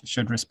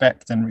should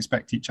respect and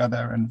respect each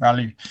other and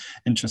value.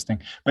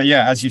 Interesting. But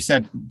yeah, as you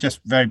said, just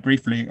very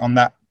briefly on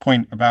that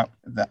point about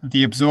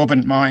the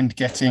absorbent mind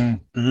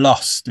getting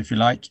lost, if you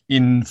like,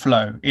 in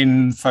flow,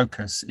 in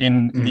focus,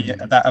 in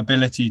that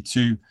ability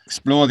to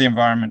explore the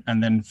environment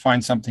and then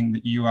find something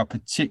that you are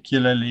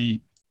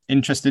particularly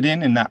interested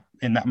in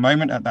that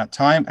moment at that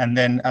time, and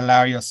then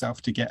allow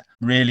yourself to get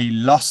really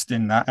lost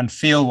in that and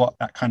feel what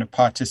that kind of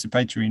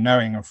participatory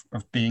knowing of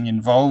being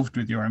involved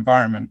with your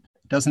environment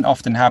doesn't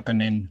often happen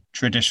in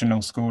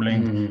traditional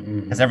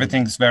schooling, because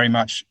everything's very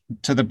much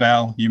to the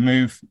bell. You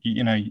move,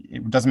 you know,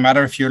 it doesn't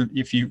matter if you're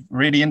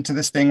really into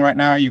this thing right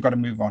now, you've got to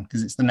move on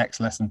because it's the next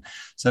lesson.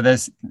 So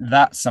that's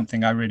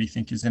something I really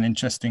think is an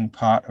interesting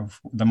part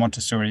of the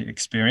Montessori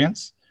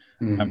experience.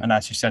 And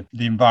as you said,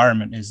 the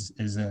environment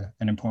is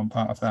an important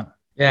part of that.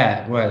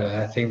 Yeah,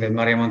 well, I think that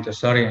Maria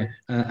Montessori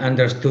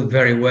understood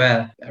very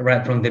well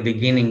right from the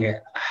beginning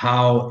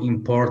how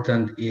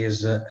important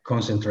is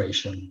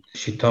concentration.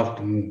 She talked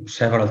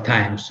several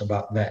times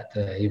about that,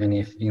 even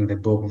if in the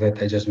book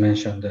that I just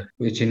mentioned,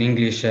 which in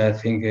English I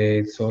think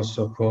it's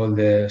also called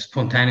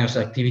Spontaneous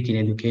Activity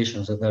in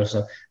Education. So there's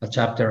a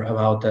chapter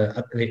about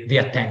the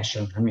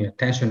attention. I mean,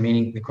 attention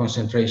meaning the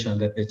concentration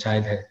that the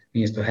child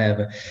needs to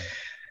have.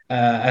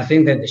 I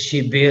think that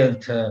she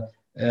built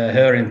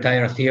her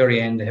entire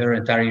theory and her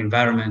entire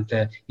environment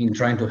in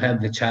trying to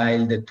help the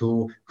child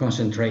to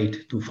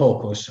concentrate, to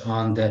focus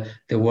on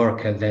the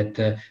work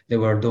that they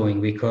were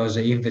doing. Because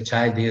if the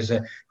child is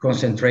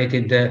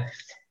concentrated,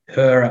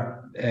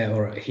 her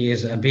or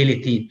his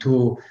ability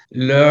to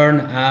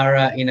learn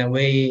are in a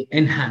way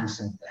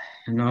enhanced.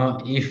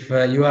 If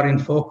you are in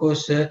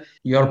focus,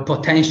 your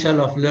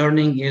potential of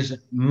learning is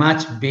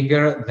much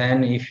bigger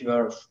than if you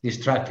are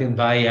distracted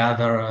by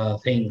other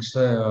things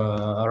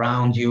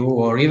around you,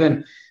 or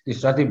even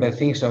distracted by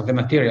things of the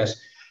materials.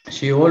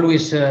 She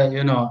always,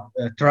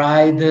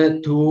 tried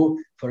to,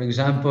 for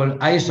example,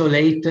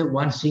 isolate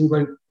one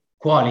single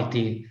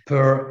quality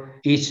per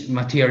each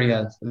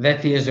material.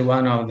 That is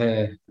one of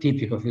the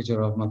typical features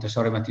of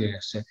Montessori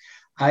materials.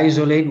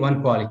 Isolate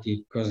one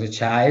quality, because the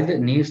child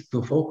needs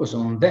to focus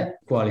on that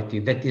quality.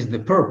 That is the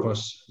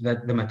purpose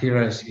that the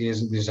materials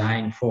is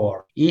designed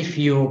for. If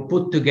you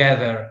put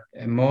together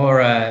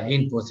more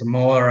inputs,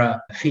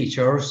 more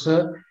features,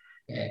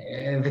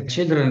 the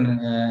children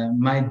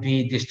might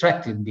be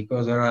distracted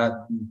because there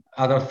are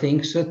other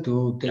things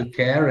to take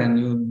care, and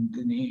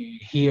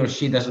he or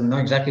she doesn't know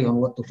exactly on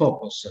what to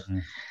focus.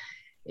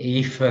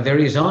 If there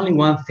is only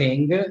one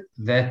thing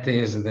that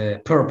is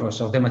the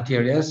purpose of the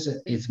materials,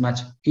 it's much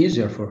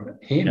easier for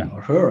him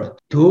or her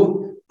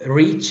to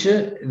reach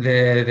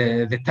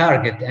the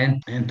target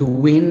and to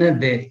win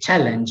the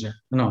challenge.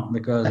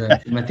 Because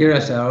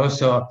materials are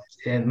also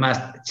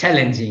must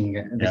challenging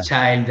the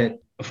child.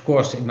 Of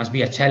course, it must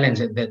be a challenge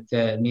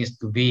that needs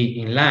to be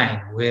in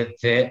line with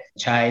the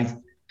child's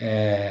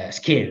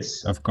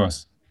skills. Of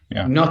course.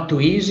 Yeah. Not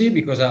too easy,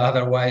 because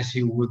otherwise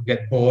he would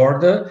get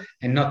bored,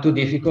 and not too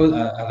difficult,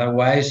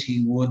 otherwise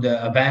he would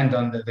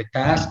abandon the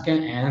task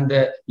and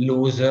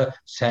lose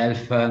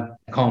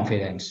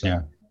self-confidence.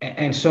 Yeah.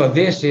 And so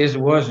this has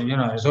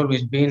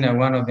always been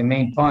one of the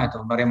main points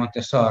of Maria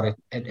Montessori.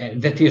 And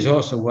that is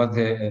also what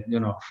the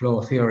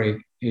flow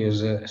theory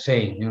is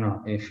saying.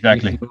 If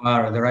you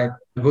are the right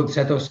good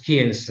set of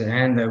skills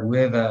and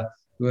with a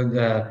good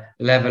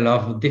level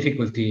of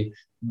difficulty,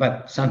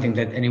 but something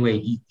that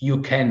anyway you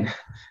can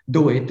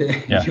do it,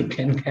 you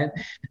can get,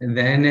 and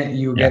then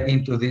you get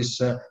into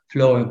this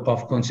flow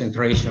of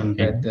concentration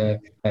that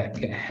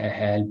can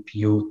help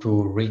you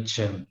to reach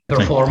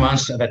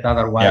performance that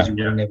otherwise you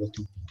wouldn't be able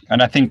to.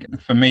 And I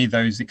think for me,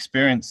 those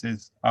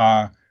experiences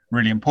are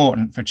really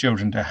important for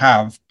children to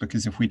have,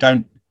 because if we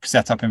don't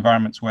set up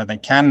environments where they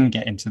can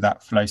get into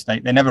that flow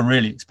state, they never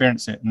really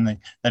experience it, and they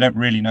don't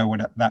really know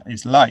what that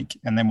is like.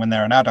 And then when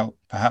they're an adult,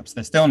 perhaps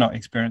they're still not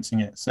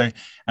experiencing it. So,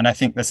 and I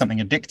think there's something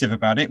addictive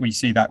about it. We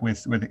see that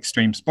with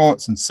extreme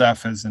sports and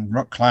surfers and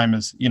rock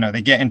climbers.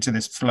 They get into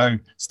this flow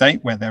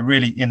state where they're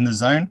really in the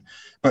zone.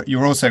 But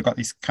you've also got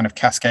this kind of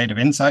cascade of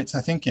insights,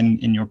 I think,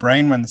 in your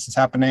brain when this is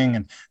happening.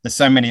 And there's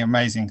so many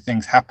amazing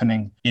things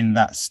happening in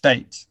that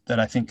state that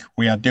I think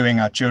we are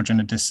doing our children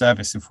a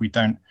disservice if we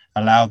don't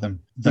allow them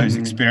those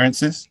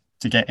experiences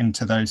to get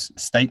into those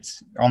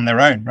states on their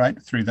own,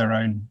 right? Through their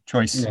own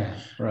choice. Yeah,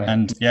 right.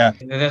 And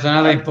there's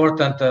another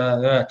important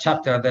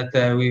chapter that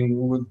we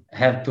would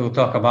have to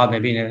talk about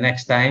maybe in the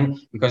next time,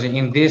 because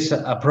in this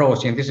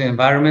approach, in this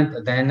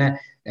environment, then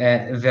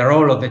the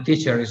role of the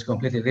teacher is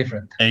completely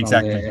different.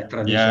 Exactly.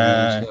 From the tradition.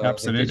 Yeah, so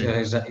absolutely.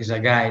 The teacher is a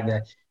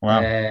guide.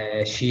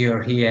 Wow. She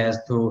or he has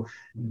to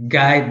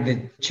guide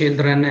the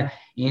children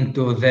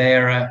into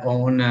their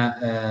own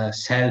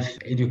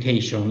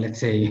self-education, let's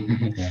say.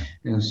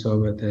 And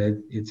so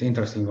it's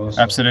interesting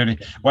also. Absolutely.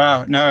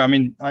 Wow. No, I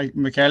mean,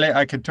 Michele,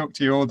 I could talk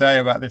to you all day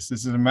about this.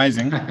 This is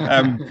amazing.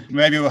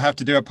 Maybe we'll have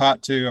to do a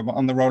part 2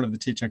 on the role of the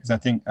teacher, because I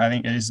think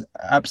it is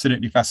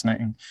absolutely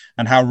fascinating,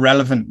 and how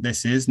relevant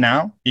this is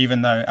now,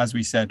 even though, as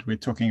we said, we're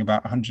talking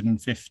about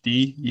 150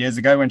 years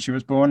ago when she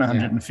was born,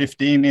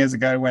 115 years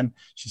ago when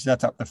she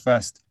set up the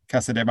first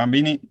Casa dei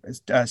Bambini.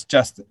 It's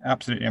just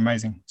absolutely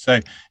amazing.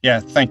 So,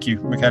 thank you,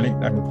 Michele.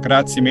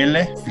 Grazie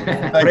mille.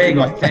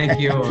 Thank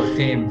you,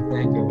 Tim.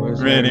 Thank you. It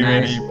was really,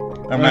 nice. really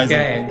amazing.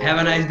 Okay, have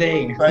a nice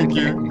day. Thank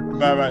you.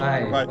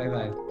 Bye-bye.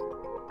 Bye-bye.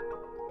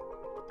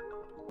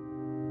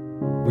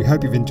 We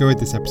hope you've enjoyed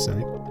this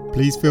episode.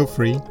 Please feel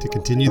free to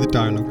continue the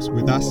dialogues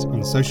with us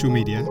on social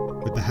media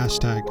with the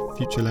hashtag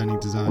Future Learning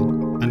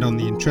Design, and on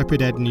the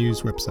Intrepid Ed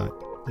News website,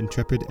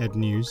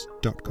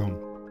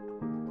 intrepidednews.com.